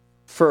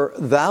 for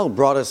thou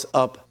broughtest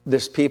up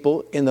this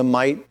people in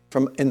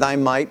thy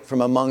might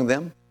from among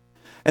them.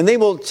 And they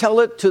will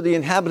tell it to the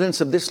inhabitants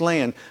of this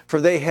land,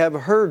 for they have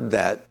heard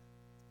that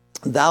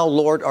thou,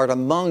 Lord, art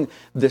among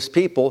this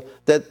people,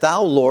 that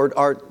thou, Lord,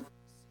 art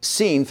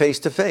seen face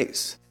to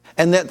face,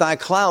 and that thy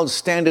cloud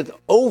standeth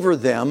over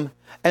them,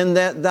 and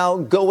that thou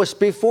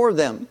goest before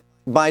them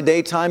by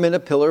daytime in a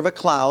pillar of a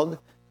cloud,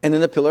 and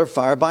in a pillar of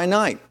fire by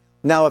night.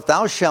 Now, if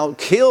thou shalt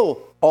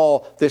kill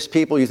all this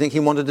people, you think he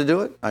wanted to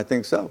do it? I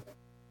think so.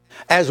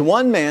 As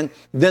one man,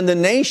 then the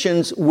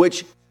nations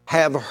which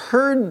have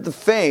heard the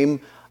fame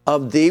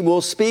of thee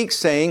will speak,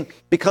 saying,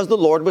 because the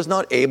Lord was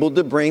not able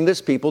to bring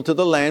this people to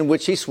the land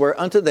which he sware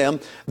unto them,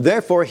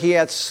 therefore he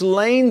hath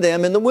slain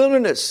them in the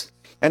wilderness.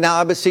 And now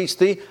I beseech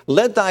thee,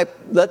 let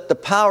the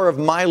power of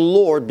my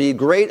Lord be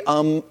great,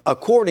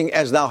 according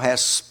as thou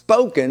hast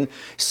spoken,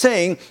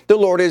 saying, the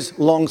Lord is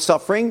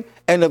long-suffering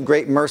and of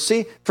great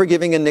mercy,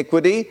 forgiving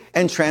iniquity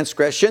and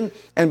transgression,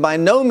 and by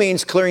no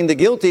means clearing the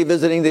guilty,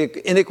 visiting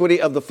the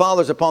iniquity of the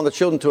fathers upon the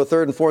children to a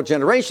third and fourth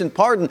generation.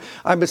 Pardon,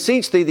 I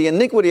beseech thee, the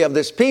iniquity of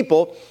this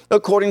people,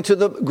 according to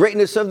the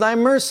greatness of thy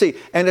mercy,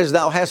 and as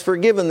thou hast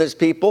forgiven this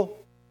people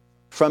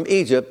from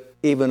Egypt,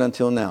 even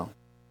until now.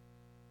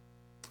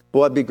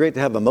 Boy, it'd be great to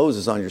have a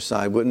Moses on your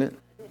side, wouldn't it?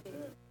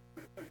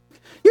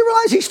 You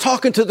realize he's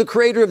talking to the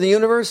creator of the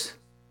universe?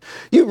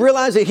 You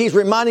realize that he's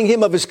reminding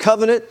him of his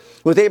covenant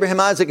with Abraham,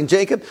 Isaac, and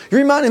Jacob? You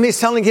remind him, he's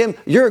telling him,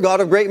 you're a God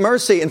of great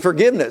mercy and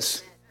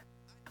forgiveness.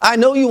 I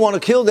know you want to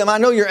kill them. I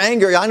know you're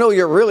angry. I know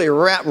you're really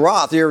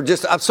wroth.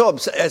 I'm so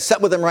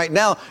upset with them right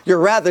now. Your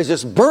wrath is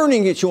just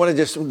burning you. You want to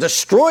just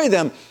destroy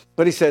them.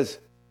 But he says,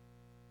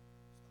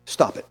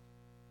 stop it.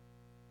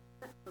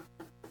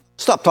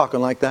 Stop talking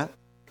like that.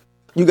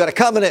 You got a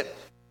covenant.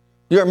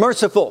 You're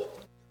merciful.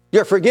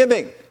 You're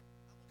forgiving.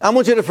 I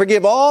want you to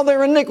forgive all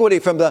their iniquity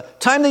from the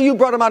time that you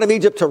brought them out of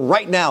Egypt to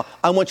right now.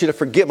 I want you to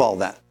forgive all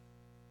that.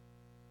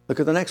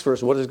 Look at the next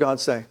verse. What does God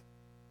say?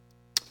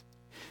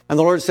 And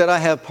the Lord said, I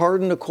have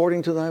pardoned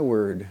according to thy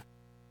word.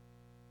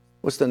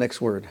 What's the next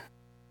word?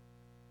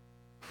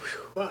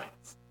 But.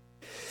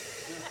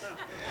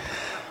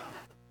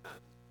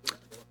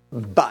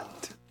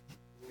 But.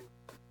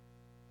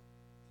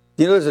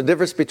 You know there's a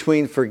difference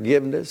between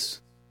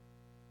forgiveness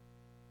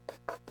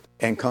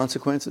and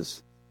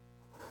consequences?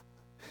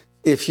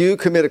 If you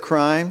commit a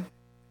crime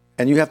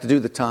and you have to do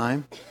the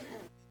time,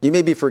 you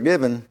may be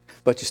forgiven,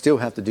 but you still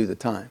have to do the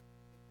time.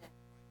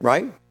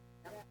 Right?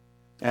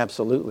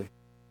 Absolutely.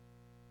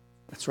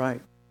 That's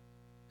right.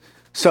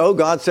 So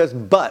God says,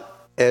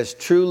 but as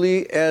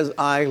truly as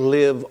I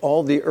live,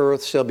 all the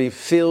earth shall be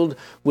filled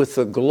with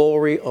the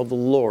glory of the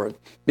Lord.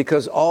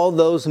 Because all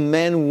those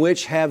men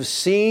which have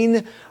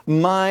seen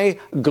my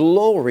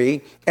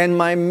glory and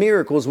my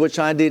miracles, which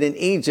I did in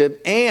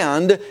Egypt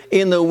and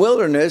in the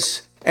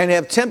wilderness, and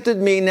have tempted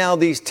me now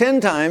these 10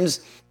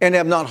 times, and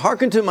have not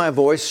hearkened to my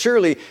voice,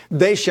 surely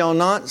they shall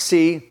not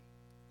see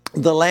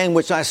the land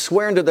which I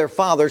swear unto their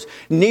fathers,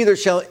 neither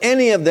shall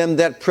any of them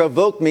that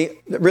provoke me,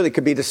 that really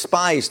could be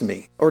despised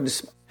me, or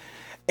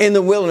in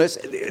the wilderness,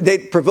 they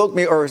provoke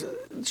me, or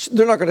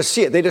they're not going to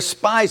see it. They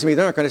despise me,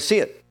 they're not going to see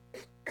it.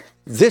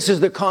 This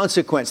is the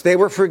consequence. They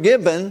were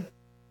forgiven.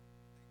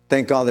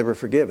 Thank God they were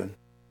forgiven.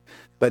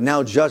 But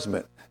now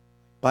judgment.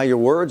 By your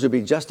words you'll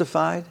be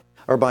justified,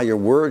 or by your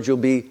words you'll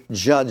be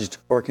judged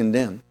or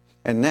condemned.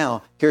 And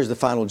now, here's the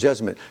final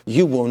judgment.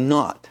 You will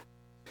not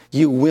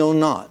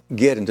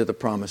get into the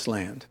promised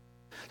land.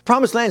 The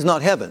promised land is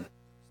not heaven.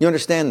 You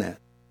understand that?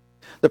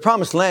 The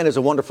promised land is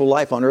a wonderful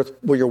life on earth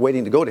where you're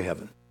waiting to go to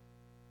heaven.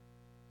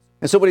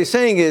 And so what he's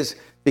saying is,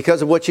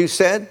 because of what you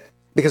said,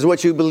 because of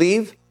what you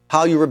believe,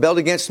 how you rebelled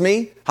against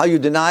me, how you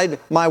denied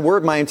my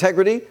word, my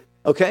integrity,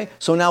 okay?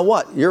 So now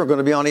what? You're going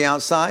to be on the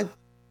outside,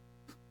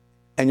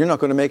 and you're not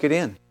going to make it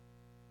in.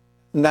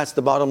 And that's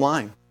the bottom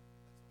line.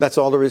 That's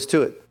all there is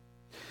to it.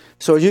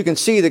 So as you can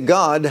see that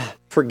God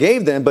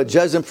forgave them, but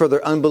judged them for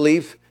their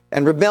unbelief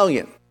and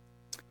rebellion.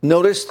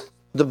 Notice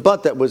the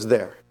but that was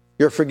there.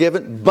 You're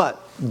forgiven,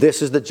 but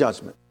this is the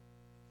judgment.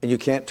 And you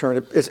can't turn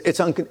it. It's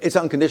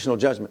unconditional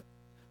judgment.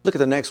 Look at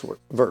the next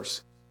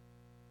verse.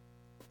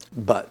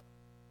 But.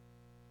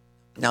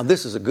 Now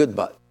this is a good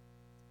but.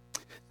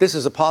 This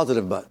is a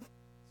positive but.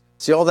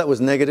 See, all that was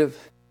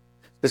negative.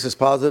 This is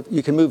positive.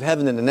 You can move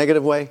heaven in a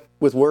negative way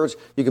with words.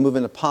 You can move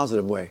in a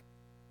positive way.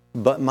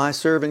 But my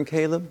servant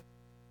Caleb,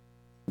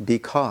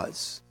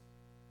 because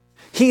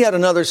he had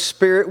another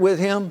spirit with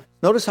him.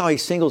 Notice how he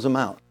singles him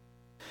out.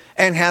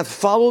 And hath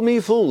followed me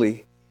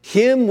fully,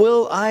 him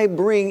will I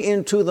bring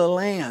into the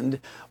land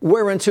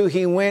whereunto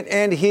he went,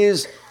 and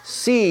his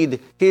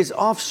seed, his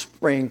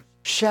offspring,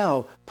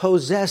 shall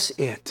possess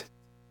it.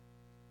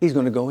 He's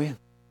going to go in.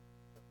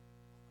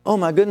 Oh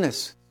my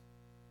goodness.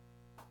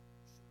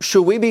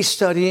 Should we be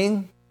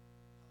studying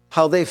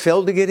how they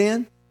failed to get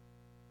in?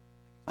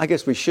 I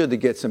guess we should, to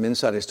get some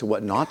insight as to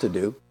what not to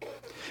do.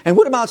 And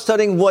what about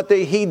studying what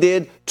he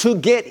did to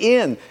get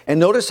in? And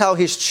notice how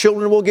his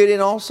children will get in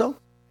also?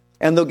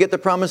 And they'll get the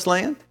promised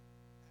land?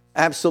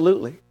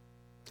 Absolutely.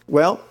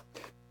 Well,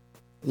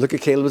 look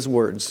at Caleb's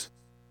words.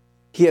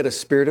 He had a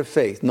spirit of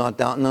faith, not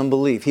doubt and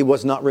unbelief. He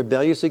was not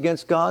rebellious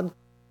against God.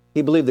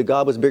 He believed that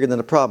God was bigger than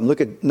the problem. Look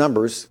at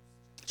Numbers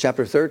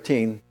chapter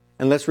 13.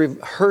 And let's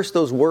rehearse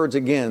those words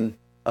again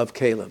of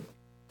Caleb.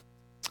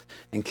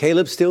 And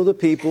Caleb stilled the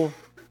people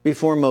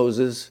before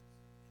Moses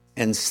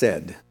and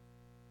said.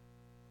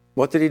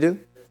 What did he do?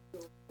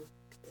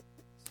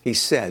 He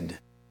said.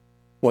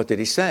 What did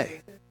he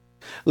say?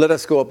 Let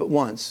us go up at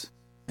once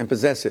and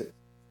possess it,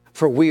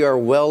 for we are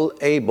well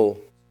able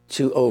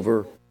to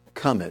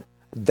overcome it.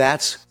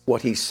 That's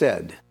what he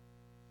said.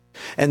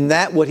 And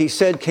that what he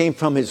said came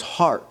from his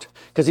heart,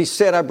 because he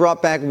said, I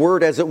brought back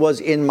word as it was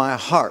in my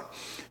heart.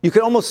 You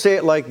can almost say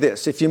it like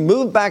this. If you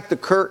move back the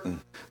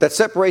curtain that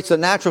separates the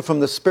natural from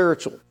the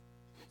spiritual,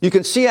 you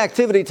can see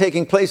activity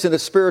taking place in the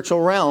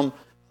spiritual realm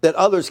that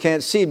others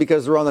can't see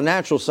because they're on the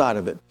natural side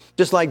of it.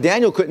 Just like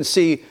Daniel couldn't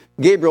see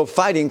Gabriel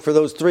fighting for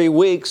those 3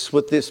 weeks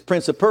with this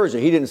prince of Persia.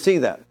 He didn't see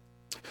that.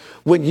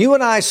 When you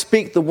and I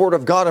speak the word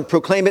of God and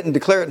proclaim it and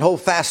declare it and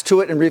hold fast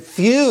to it and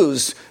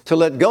refuse to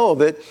let go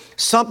of it,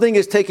 something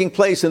is taking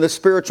place in the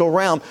spiritual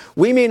realm.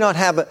 We may not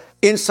have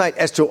insight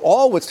as to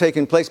all what's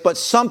taking place, but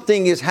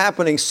something is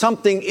happening.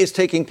 Something is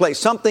taking place.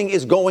 Something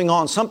is going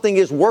on. Something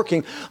is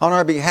working on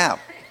our behalf.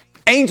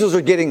 Angels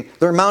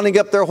they're mounting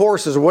up their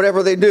horses or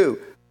whatever they do.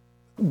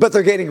 But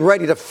they're getting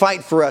ready to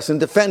fight for us and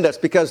defend us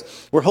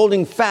because we're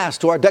holding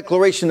fast to our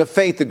declaration of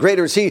faith. The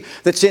greater is he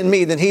that's in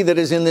me than he that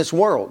is in this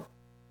world.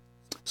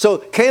 So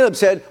Caleb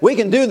said, we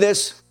can do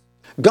this.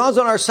 God's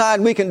on our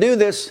side. We can do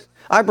this.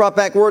 I brought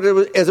back word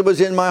as it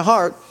was in my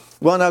heart.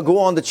 Well, now go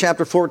on to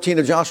chapter 14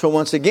 of Joshua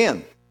once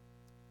again.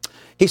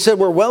 He said,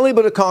 we're well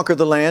able to conquer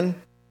the land,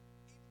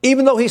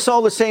 even though he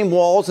saw the same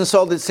walls and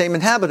saw the same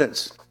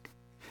inhabitants.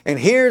 And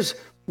here's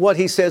what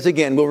he says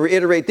again. We'll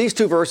reiterate these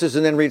two verses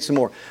and then read some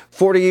more.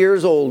 40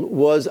 years old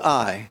was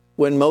I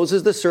when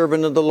Moses, the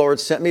servant of the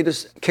Lord, sent me to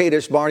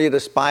Kadesh Barnea to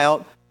spy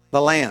out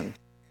the land.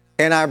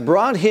 And I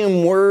brought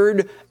him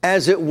word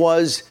as it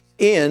was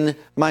in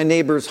my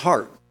neighbor's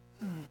heart.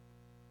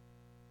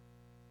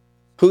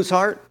 Whose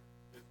heart?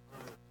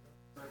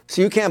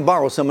 So you can't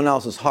borrow someone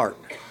else's heart.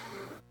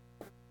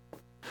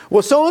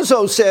 Well,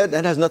 so-and-so said,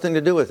 that has nothing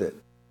to do with it.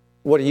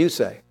 What do you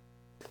say?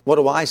 What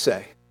do I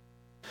say?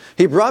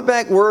 He brought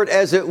back word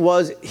as it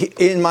was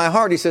in my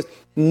heart. He says,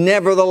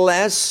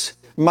 nevertheless,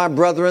 my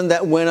brethren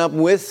that went up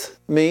with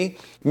me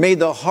made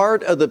the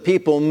heart of the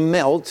people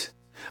melt,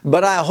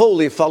 but I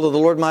wholly follow the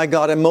Lord my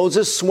God. And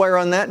Moses swore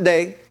on that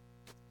day,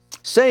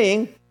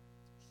 saying,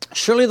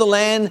 surely the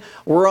land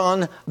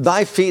whereon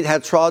thy feet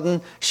have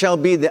trodden shall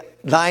be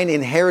thine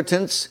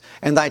inheritance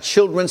and thy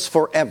children's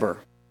forever.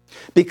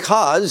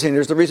 Because, and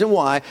here's the reason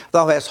why,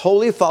 thou hast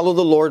wholly followed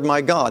the Lord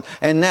my God.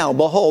 And now,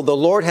 behold, the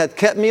Lord hath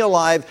kept me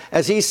alive,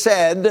 as he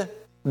said,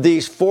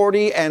 these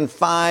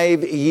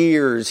 45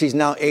 years. He's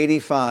now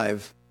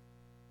 85.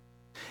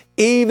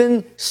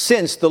 Even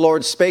since the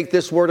Lord spake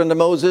this word unto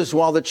Moses,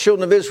 while the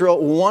children of Israel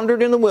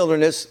wandered in the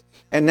wilderness,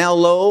 and now,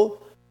 lo,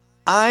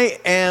 I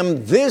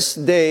am this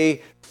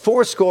day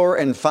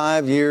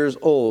 85 years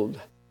old.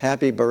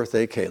 Happy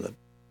birthday, Caleb.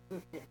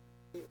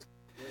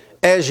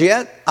 As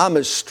yet, I'm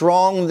as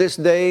strong this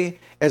day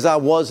as I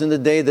was in the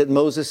day that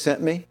Moses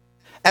sent me.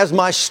 As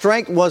my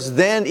strength was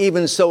then,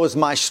 even so is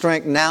my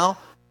strength now.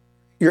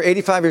 You're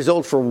 85 years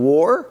old for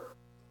war,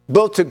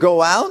 both to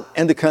go out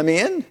and to come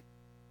in.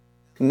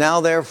 Now,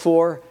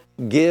 therefore,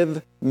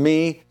 give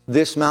me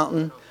this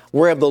mountain,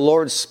 whereof the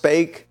Lord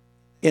spake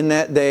in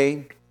that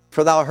day.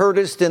 For thou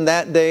heardest in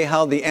that day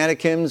how the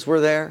Anakims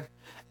were there,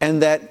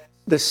 and that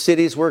the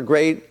cities were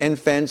great and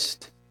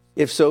fenced.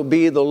 If so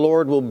be the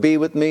Lord will be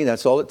with me,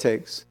 that's all it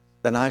takes,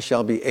 then I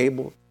shall be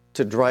able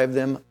to drive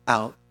them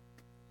out.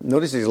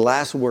 Notice these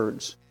last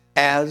words.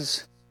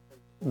 As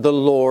the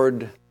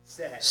Lord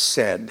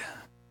said.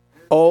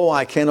 Oh,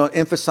 I cannot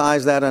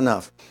emphasize that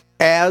enough.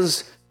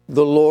 As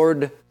the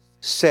Lord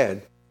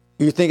said.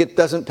 You think it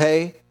doesn't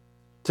pay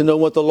to know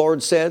what the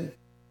Lord said?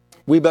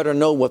 We better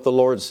know what the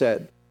Lord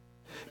said.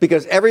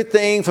 Because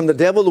everything from the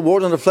devil, the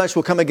world, and the flesh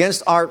will come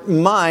against our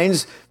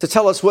minds to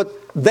tell us what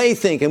they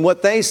think and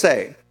what they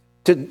say,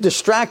 to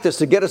distract us,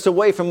 to get us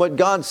away from what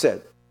God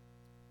said.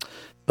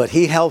 But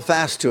he held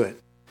fast to it.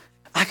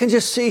 I can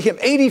just see him,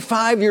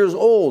 85 years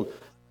old.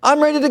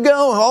 I'm ready to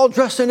go, all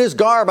dressed in his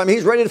garb. I mean,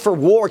 he's ready for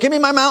war. Give me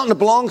my mountain, it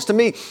belongs to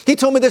me. He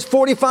told me this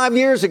 45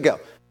 years ago.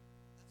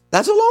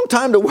 That's a long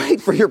time to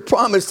wait for your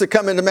promise to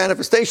come into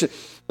manifestation.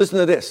 Listen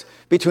to this.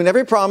 Between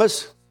every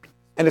promise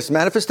and its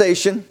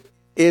manifestation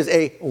is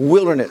a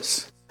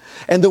wilderness.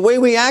 And the way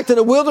we act in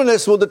a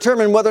wilderness will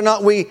determine whether or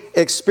not we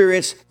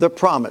experience the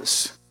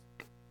promise.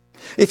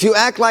 If you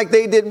act like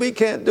they did, we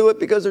can't do it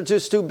because they're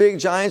just too big,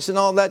 giants and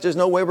all that. There's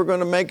no way we're going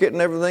to make it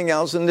and everything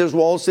else. And there's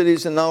walled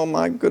cities and oh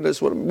my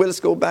goodness, let's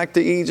go back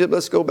to Egypt.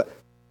 Let's go back.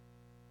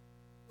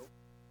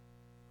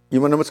 You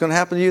want to know what's going to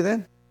happen to you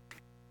then?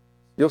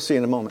 You'll see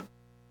in a moment.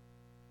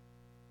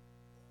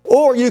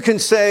 Or you can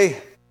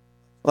say,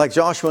 like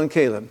Joshua and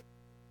Caleb,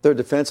 their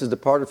defense is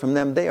departed from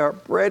them. They are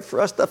bread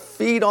for us to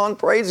feed on.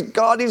 Praise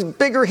God. He's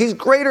bigger. He's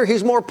greater.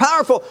 He's more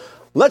powerful.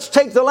 Let's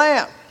take the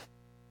land.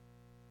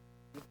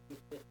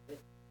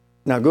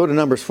 Now go to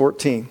Numbers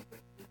 14.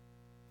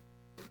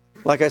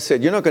 Like I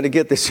said, you're not going to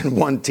get this in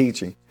one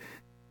teaching.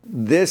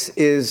 This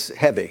is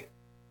heavy.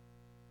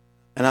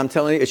 And I'm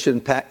telling you, it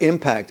should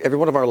impact every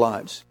one of our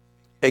lives.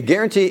 I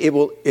guarantee it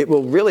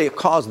will really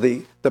cause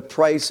the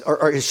price,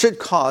 or it should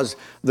cause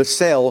the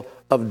sale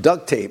of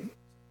duct tape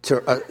to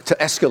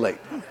escalate.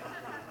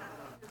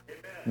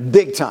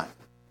 Big time.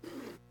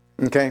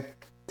 Okay?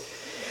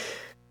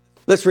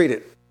 Let's read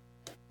it.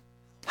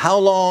 How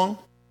long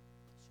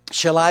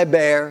shall I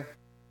bear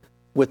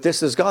with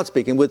this, is God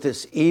speaking, with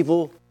this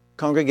evil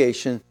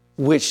congregation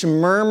which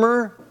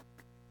murmur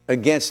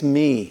against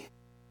me?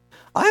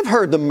 I've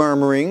heard the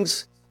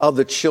murmurings of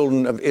the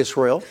children of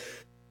Israel,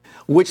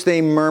 which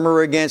they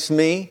murmur against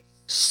me.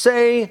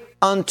 Say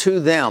unto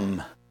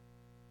them,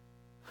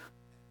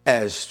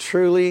 as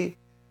truly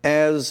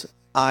as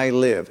I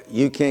live.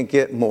 You can't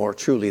get more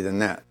truly than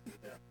that.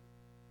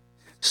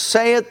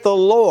 Saith the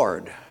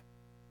Lord,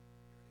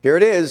 Here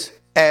it is.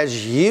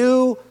 As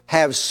you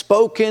have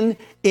spoken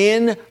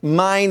in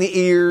mine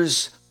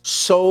ears,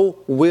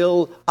 so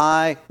will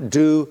I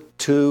do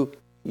to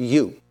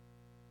you.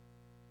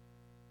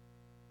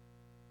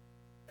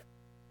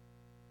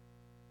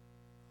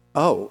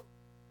 Oh,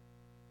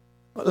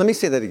 let me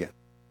say that again.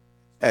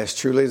 As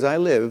truly as I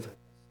live,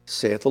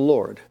 saith the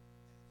Lord,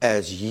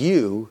 as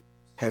you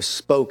have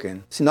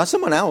spoken, see, not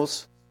someone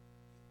else,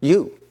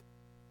 you,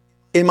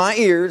 in my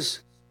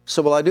ears,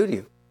 so will I do to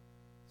you.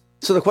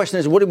 So the question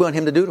is, what do we want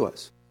him to do to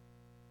us?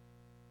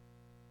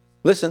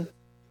 Listen,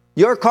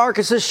 your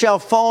carcasses shall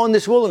fall in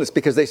this wilderness,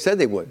 because they said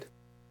they would.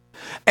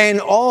 And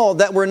all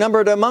that were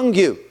numbered among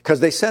you, because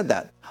they said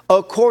that,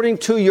 according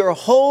to your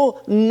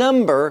whole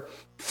number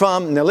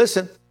from, now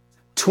listen,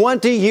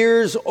 20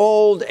 years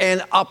old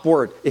and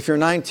upward. If you're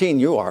 19,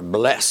 you are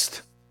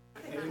blessed.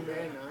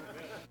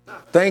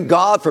 Thank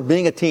God for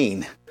being a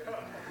teen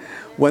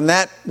when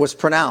that was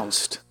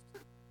pronounced.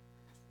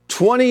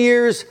 20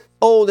 years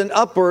old and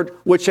upward,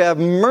 which have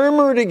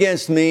murmured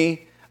against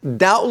me,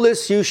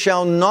 doubtless you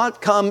shall not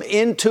come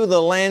into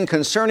the land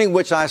concerning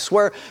which I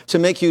swear to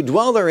make you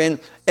dwell therein,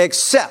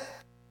 except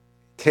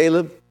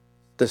Caleb,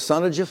 the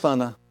son of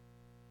Jephunneh,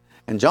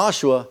 and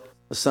Joshua,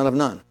 the son of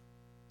Nun.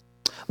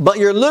 But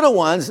your little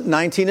ones,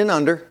 19 and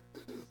under,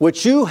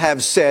 which you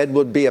have said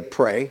would be a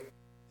prey,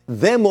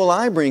 them will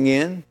I bring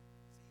in.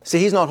 See,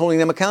 he's not holding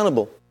them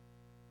accountable.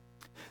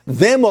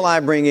 Them will I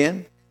bring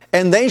in,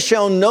 and they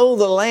shall know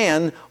the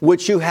land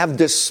which you have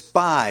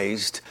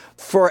despised.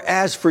 For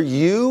as for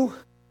you,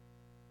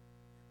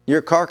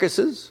 your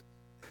carcasses,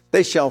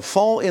 they shall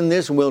fall in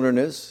this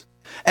wilderness,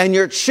 and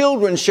your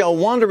children shall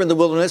wander in the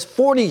wilderness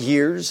 40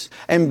 years,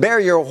 and bear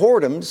your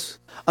whoredoms,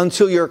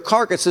 until your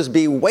carcasses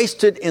be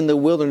wasted in the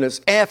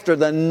wilderness after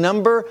the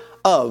number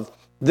of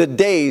the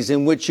days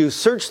in which you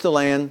search the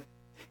land,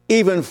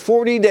 even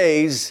 40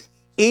 days,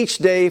 each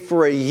day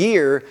for a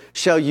year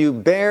shall you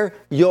bear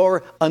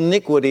your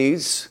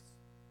iniquities,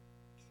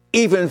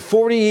 even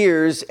 40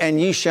 years,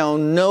 and ye shall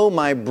know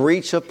my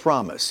breach of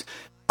promise.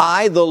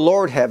 I, the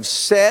Lord, have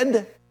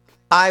said,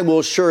 I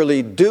will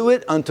surely do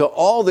it unto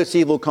all this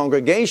evil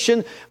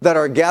congregation that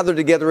are gathered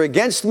together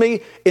against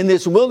me. In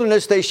this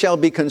wilderness they shall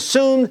be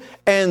consumed,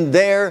 and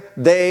there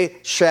they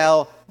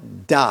shall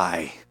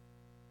die.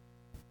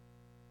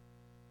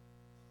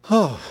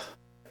 Oh,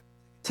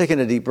 taking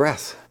a deep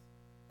breath.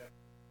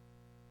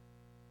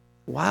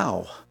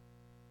 Wow.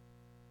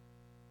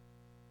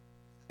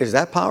 Is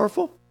that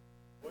powerful?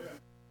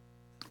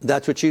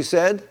 That's what you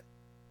said?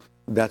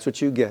 That's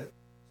what you get.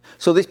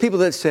 So these people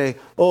that say,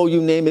 oh,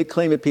 you name it,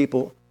 claim it,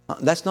 people,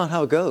 that's not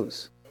how it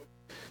goes.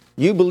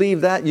 You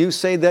believe that, you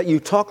say that, you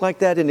talk like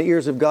that in the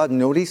ears of God, and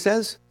know what he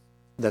says?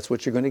 That's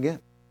what you're going to get.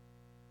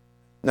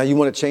 Now, you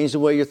want to change the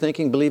way you're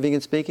thinking, believing,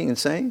 and speaking, and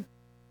saying?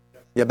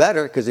 You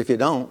better, because if you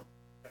don't,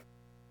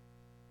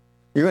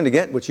 you're going to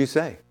get what you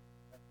say.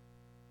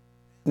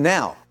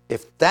 Now,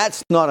 if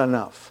that's not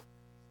enough,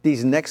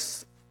 these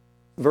next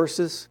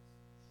verses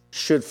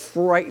should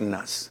frighten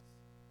us.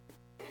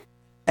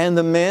 And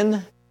the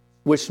men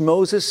which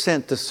Moses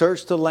sent to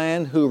search the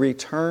land, who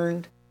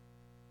returned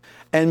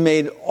and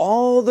made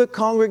all the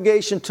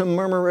congregation to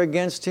murmur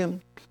against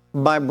him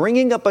by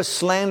bringing up a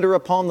slander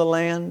upon the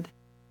land,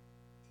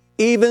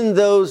 even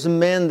those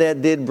men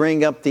that did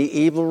bring up the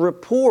evil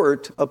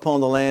report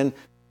upon the land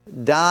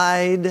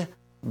died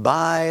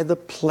by the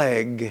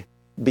plague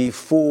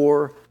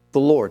before the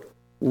Lord.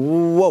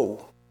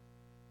 Whoa.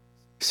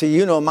 See,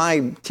 you know,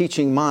 my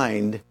teaching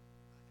mind,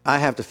 I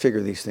have to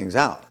figure these things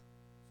out.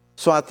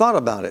 So I thought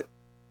about it.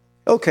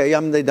 Okay,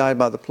 they died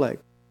by the plague.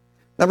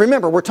 Now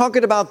remember, we're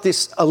talking about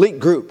this elite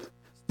group,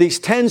 these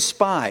 10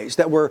 spies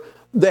that were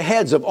the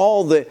heads of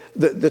all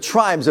the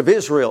tribes of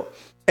Israel,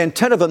 and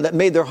 10 of them that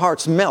made their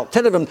hearts melt,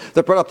 10 of them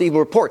that brought up the evil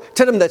report,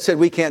 10 of them that said,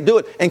 we can't do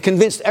it, and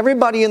convinced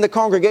everybody in the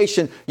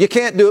congregation, you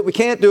can't do it, we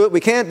can't do it,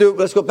 we can't do it,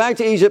 let's go back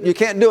to Egypt, you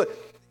can't do it.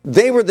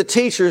 They were the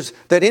teachers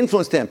that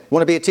influenced them.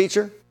 Want to be a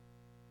teacher?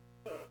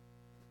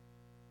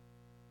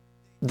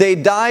 They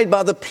died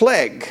by the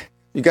plague.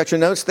 You got your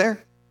notes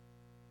there?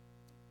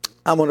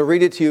 I'm going to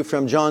read it to you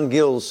from John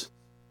Gill's.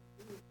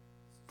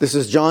 This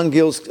is John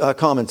Gill's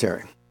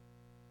commentary.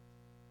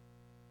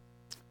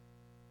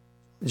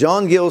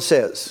 John Gill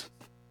says,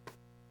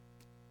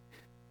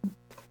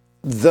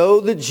 though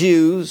the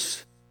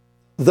Jews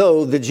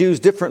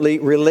differently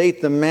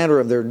relate the manner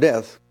of their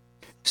death,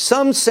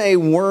 some say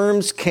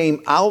worms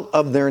came out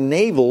of their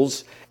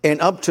navels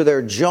and up to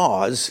their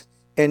jaws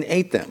and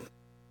ate them,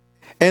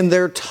 and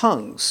their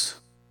tongues.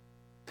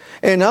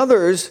 And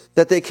others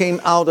that they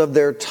came out of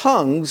their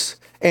tongues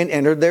and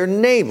entered their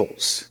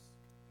navels,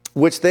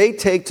 which they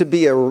take to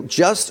be a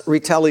just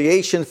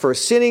retaliation for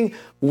sinning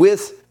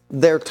with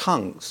their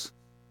tongues.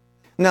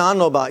 Now, I don't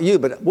know about you,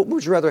 but what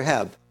would you rather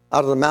have?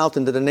 Out of the mouth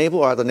into the navel,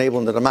 or out of the navel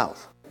into the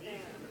mouth?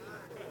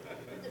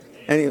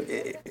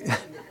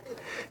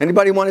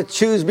 Anybody want to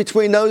choose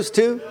between those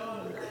two?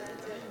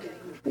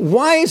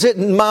 Why is it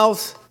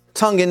mouth,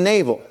 tongue, and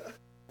navel?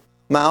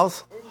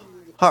 Mouth,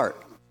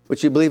 heart.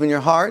 What you believe in your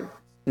heart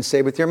and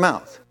say with your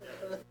mouth.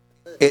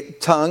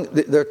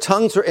 their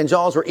tongues and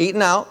jaws were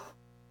eaten out,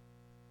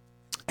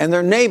 and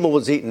their navel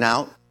was eaten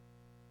out,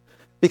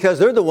 because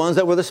they're the ones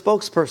that were the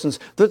spokespersons.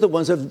 They're the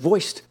ones that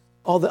voiced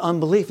all the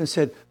unbelief and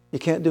said, you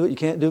can't do it, you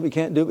can't do it, we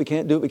can't do it, we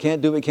can't do it, we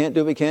can't do it, we can't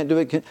do it, we can't do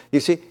it. You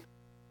see?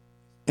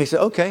 He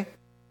said, okay,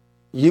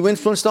 you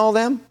influenced all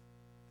them?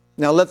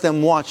 Now let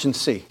them watch and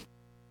see.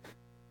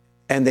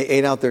 And they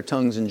ate out their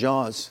tongues and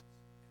jaws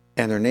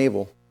and their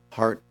navel,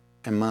 heart,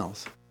 and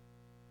mouth.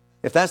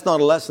 If that's not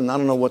a lesson, I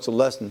don't know what's a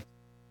lesson.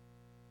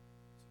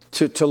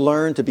 To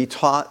learn, to be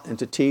taught, and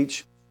to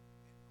teach.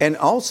 And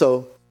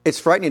also, it's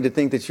frightening to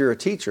think that you're a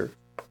teacher.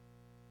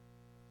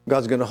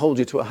 God's going to hold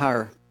you to a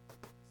higher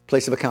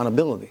place of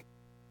accountability.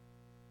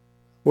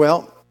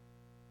 Well,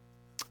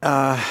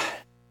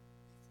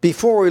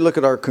 before we look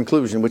at our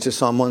conclusion, which is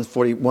Psalm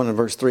 141 and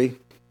verse 3,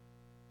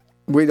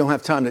 we don't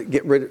have time to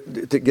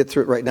get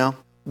through it right now.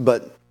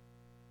 But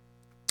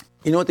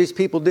you know what these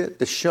people did?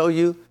 To show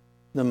you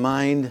the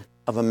mind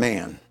of a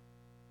man.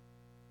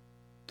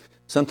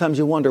 Sometimes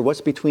you wonder what's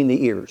between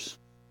the ears.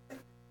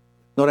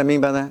 Know what I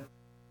mean by that?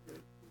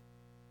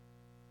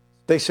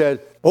 They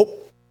said, oh,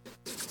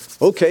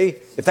 okay,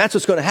 if that's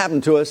what's going to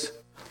happen to us,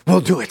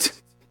 we'll do it.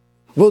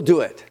 We'll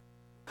do it.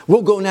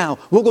 We'll go now.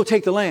 We'll go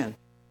take the land.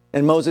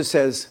 And Moses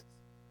says,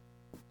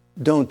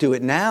 don't do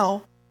it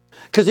now.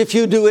 Because if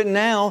you do it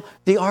now,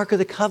 the Ark of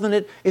the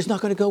Covenant is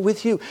not going to go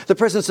with you. The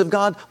presence of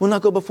God will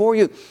not go before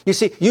you. You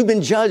see, you've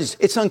been judged.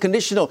 It's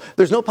unconditional.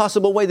 There's no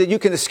possible way that you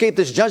can escape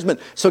this judgment.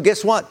 So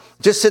guess what?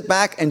 Just sit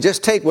back and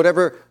just take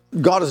whatever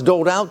God has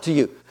doled out to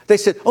you. They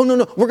said, oh,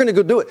 no, we're going to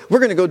go do it. We're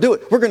going to go do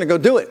it. We're going to go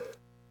do it.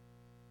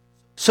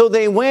 So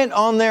they went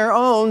on their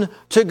own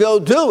to go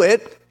do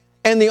it,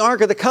 and the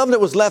Ark of the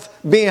Covenant was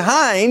left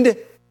behind,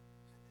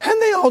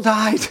 and they all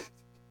died.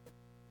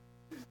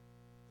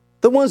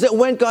 The ones that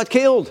went got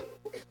killed.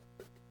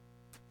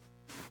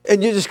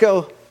 And you just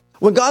go,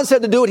 when God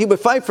said to do it, He would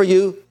fight for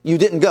you, you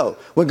didn't go.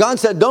 When God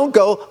said, don't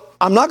go,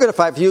 I'm not going to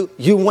fight for you,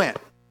 you went.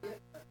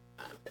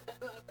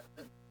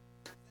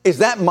 Is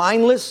that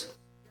mindless?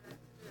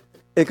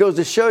 It goes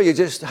to show you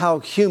just how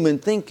human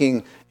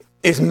thinking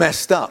is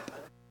messed up.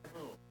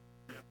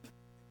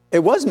 It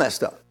was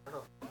messed up.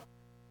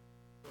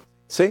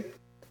 See?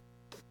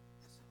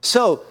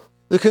 So,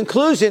 the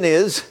conclusion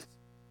is,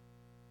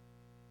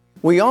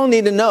 we all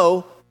need to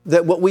know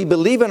that what we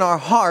believe in our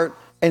heart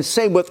and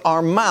say with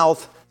our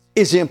mouth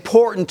is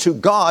important to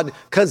God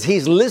because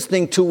He's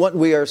listening to what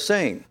we are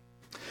saying.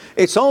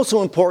 It's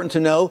also important to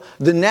know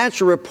the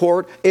natural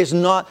report is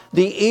not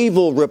the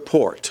evil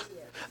report.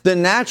 The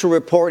natural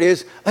report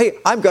is, hey,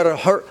 I've got a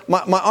hurt,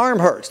 my arm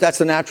hurts. That's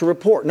the natural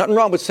report. Nothing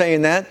wrong with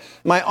saying that.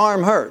 My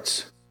arm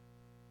hurts.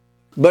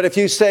 But if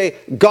you say,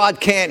 God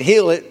can't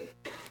heal it,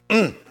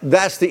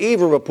 that's the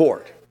evil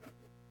report.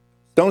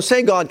 Don't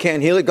say God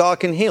can't heal it. God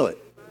can heal it.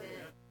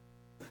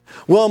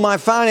 Well, my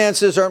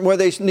finances aren't where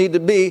they need to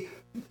be.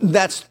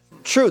 That's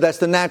true. That's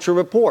the natural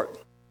report.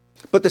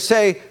 But to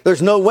say,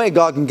 there's no way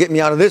God can get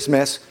me out of this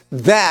mess,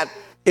 that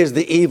is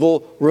the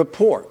evil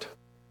report.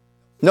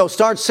 No,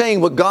 start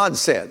saying what God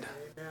said.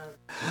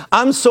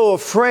 I'm so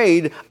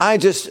afraid, I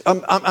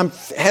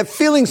have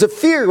feelings of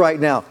fear right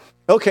now.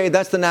 Okay,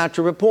 that's the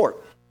natural report.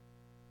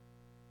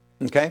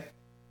 Okay?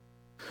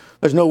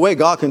 There's no way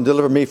God can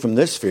deliver me from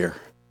this fear.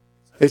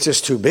 It's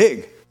just too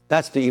big.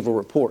 That's the evil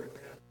report.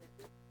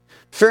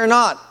 Fear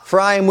not, for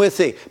I am with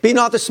thee. Be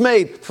not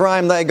dismayed, for I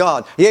am thy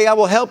God. Yea, I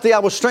will help thee, I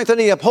will strengthen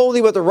thee, uphold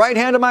thee with the right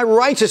hand of my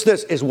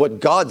righteousness, is what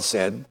God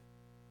said.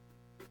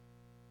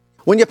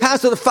 When you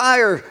pass through the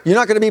fire, you're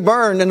not going to be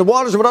burned, and the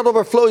waters will not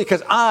overflow you,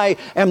 because I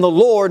am the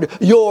Lord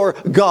your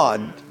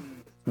God.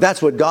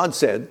 That's what God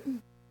said.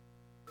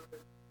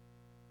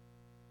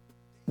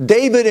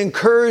 David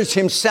encouraged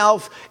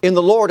himself in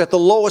the Lord at the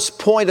lowest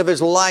point of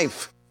his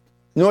life.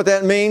 You know what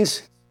that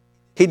means?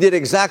 He did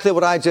exactly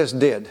what I just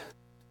did.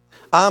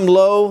 I'm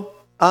low,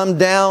 I'm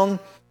down,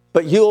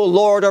 but you, O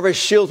Lord, are a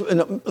shield. And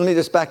let me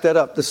just back that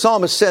up. The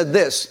psalmist said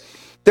this,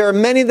 there are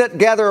many that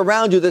gather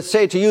around you that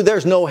say to you,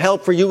 there's no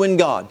help for you in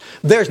God.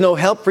 There's no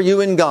help for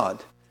you in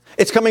God.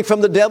 It's coming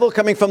from the devil,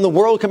 coming from the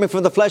world, coming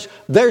from the flesh.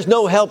 There's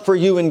no help for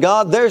you in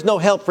God. There's no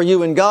help for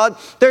you in God.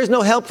 There's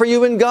no help for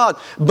you in God.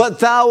 But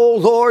thou, O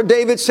Lord,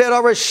 David said,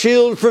 are a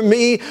shield for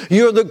me.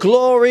 You're the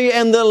glory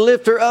and the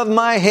lifter of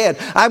my head.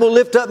 I will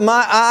lift up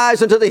my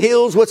eyes unto the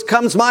hills whence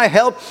comes my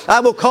help.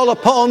 I will call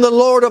upon the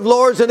Lord of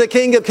lords and the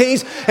King of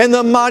kings and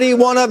the mighty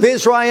one of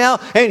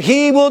Israel, and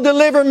He will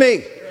deliver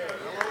me.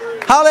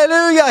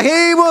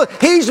 Hallelujah.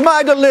 He's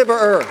my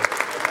deliverer.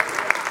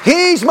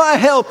 He's my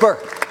helper.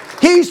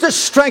 He's the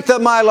strength of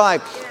my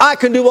life. I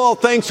can do all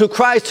things through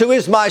Christ who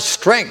is my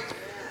strength.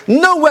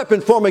 No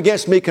weapon formed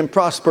against me can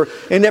prosper.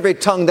 And every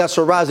tongue that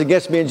shall rise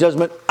against me in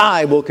judgment,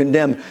 I will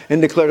condemn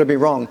and declare to be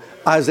wrong.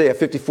 Isaiah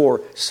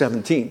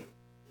 54:17.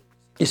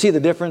 You see the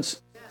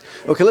difference?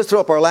 Okay, let's throw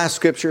up our last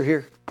scripture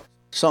here.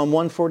 Psalm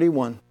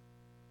 141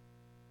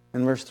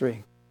 and verse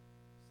 3.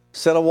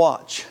 Set a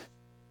watch,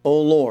 O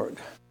Lord,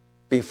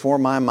 before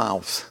my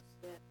mouth.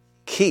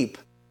 Keep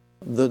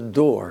the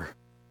door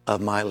of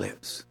my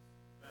lips.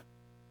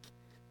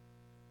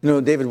 You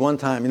know, David one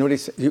time, you know what he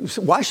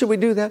said? Why should we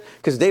do that?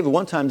 Because David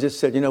one time just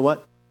said, you know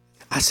what?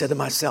 I said to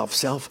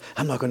myself,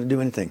 I'm not going to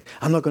do anything.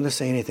 I'm not going to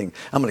say anything.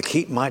 I'm going to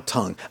keep my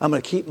tongue. I'm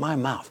going to keep my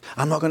mouth.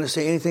 I'm not going to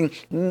say anything.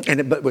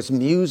 But it was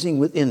musing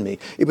within me.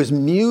 It was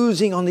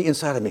musing on the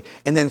inside of me.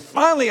 And then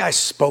finally I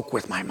spoke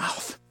with my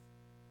mouth.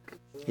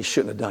 He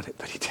shouldn't have done it,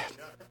 but he did.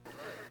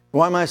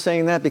 Why am I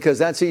saying that? Because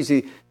that's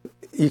easy.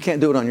 You can't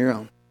do it on your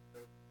own.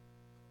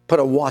 Put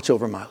a watch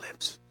over my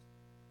lips.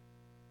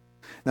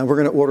 Now we're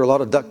going to order a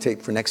lot of duct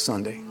tape for next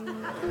Sunday.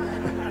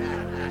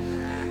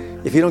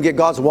 If you don't get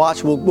God's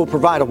watch, we'll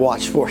provide a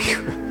watch for you.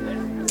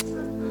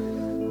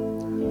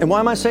 And why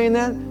am I saying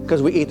that?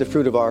 Because we eat the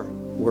fruit of our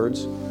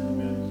words.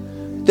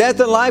 Death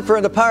and life are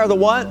in the power of the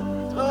what?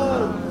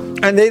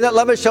 And they that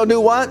love it shall do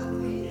what?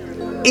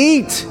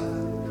 Eat.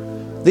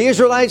 The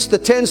Israelites, the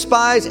 10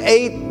 spies,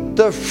 ate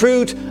the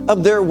fruit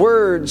of their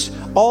words.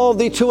 All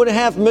the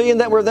 2.5 million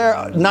that were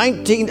there,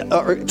 19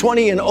 or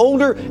 20 and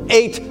older,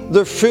 ate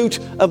the fruit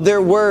of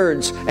their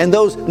words. And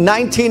those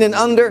 19 and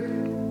under,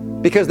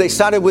 because they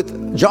sided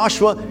with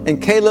Joshua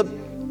and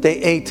Caleb,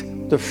 they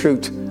ate the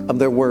fruit of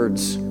their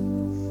words.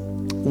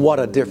 What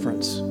a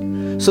difference.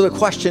 So the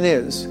question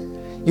is,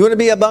 you want to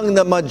be among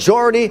the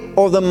majority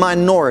or the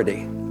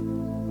minority?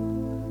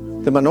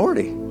 The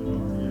minority.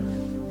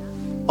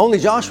 Only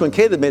Joshua and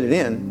Caleb made it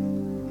in.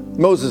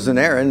 Moses and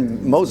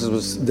Aaron, Moses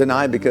was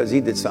denied because he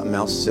did something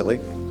else silly.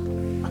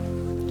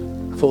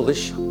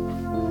 Foolish.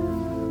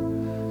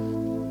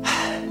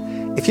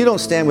 If you don't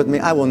stand with me,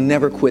 I will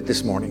never quit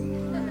this morning.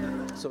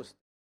 So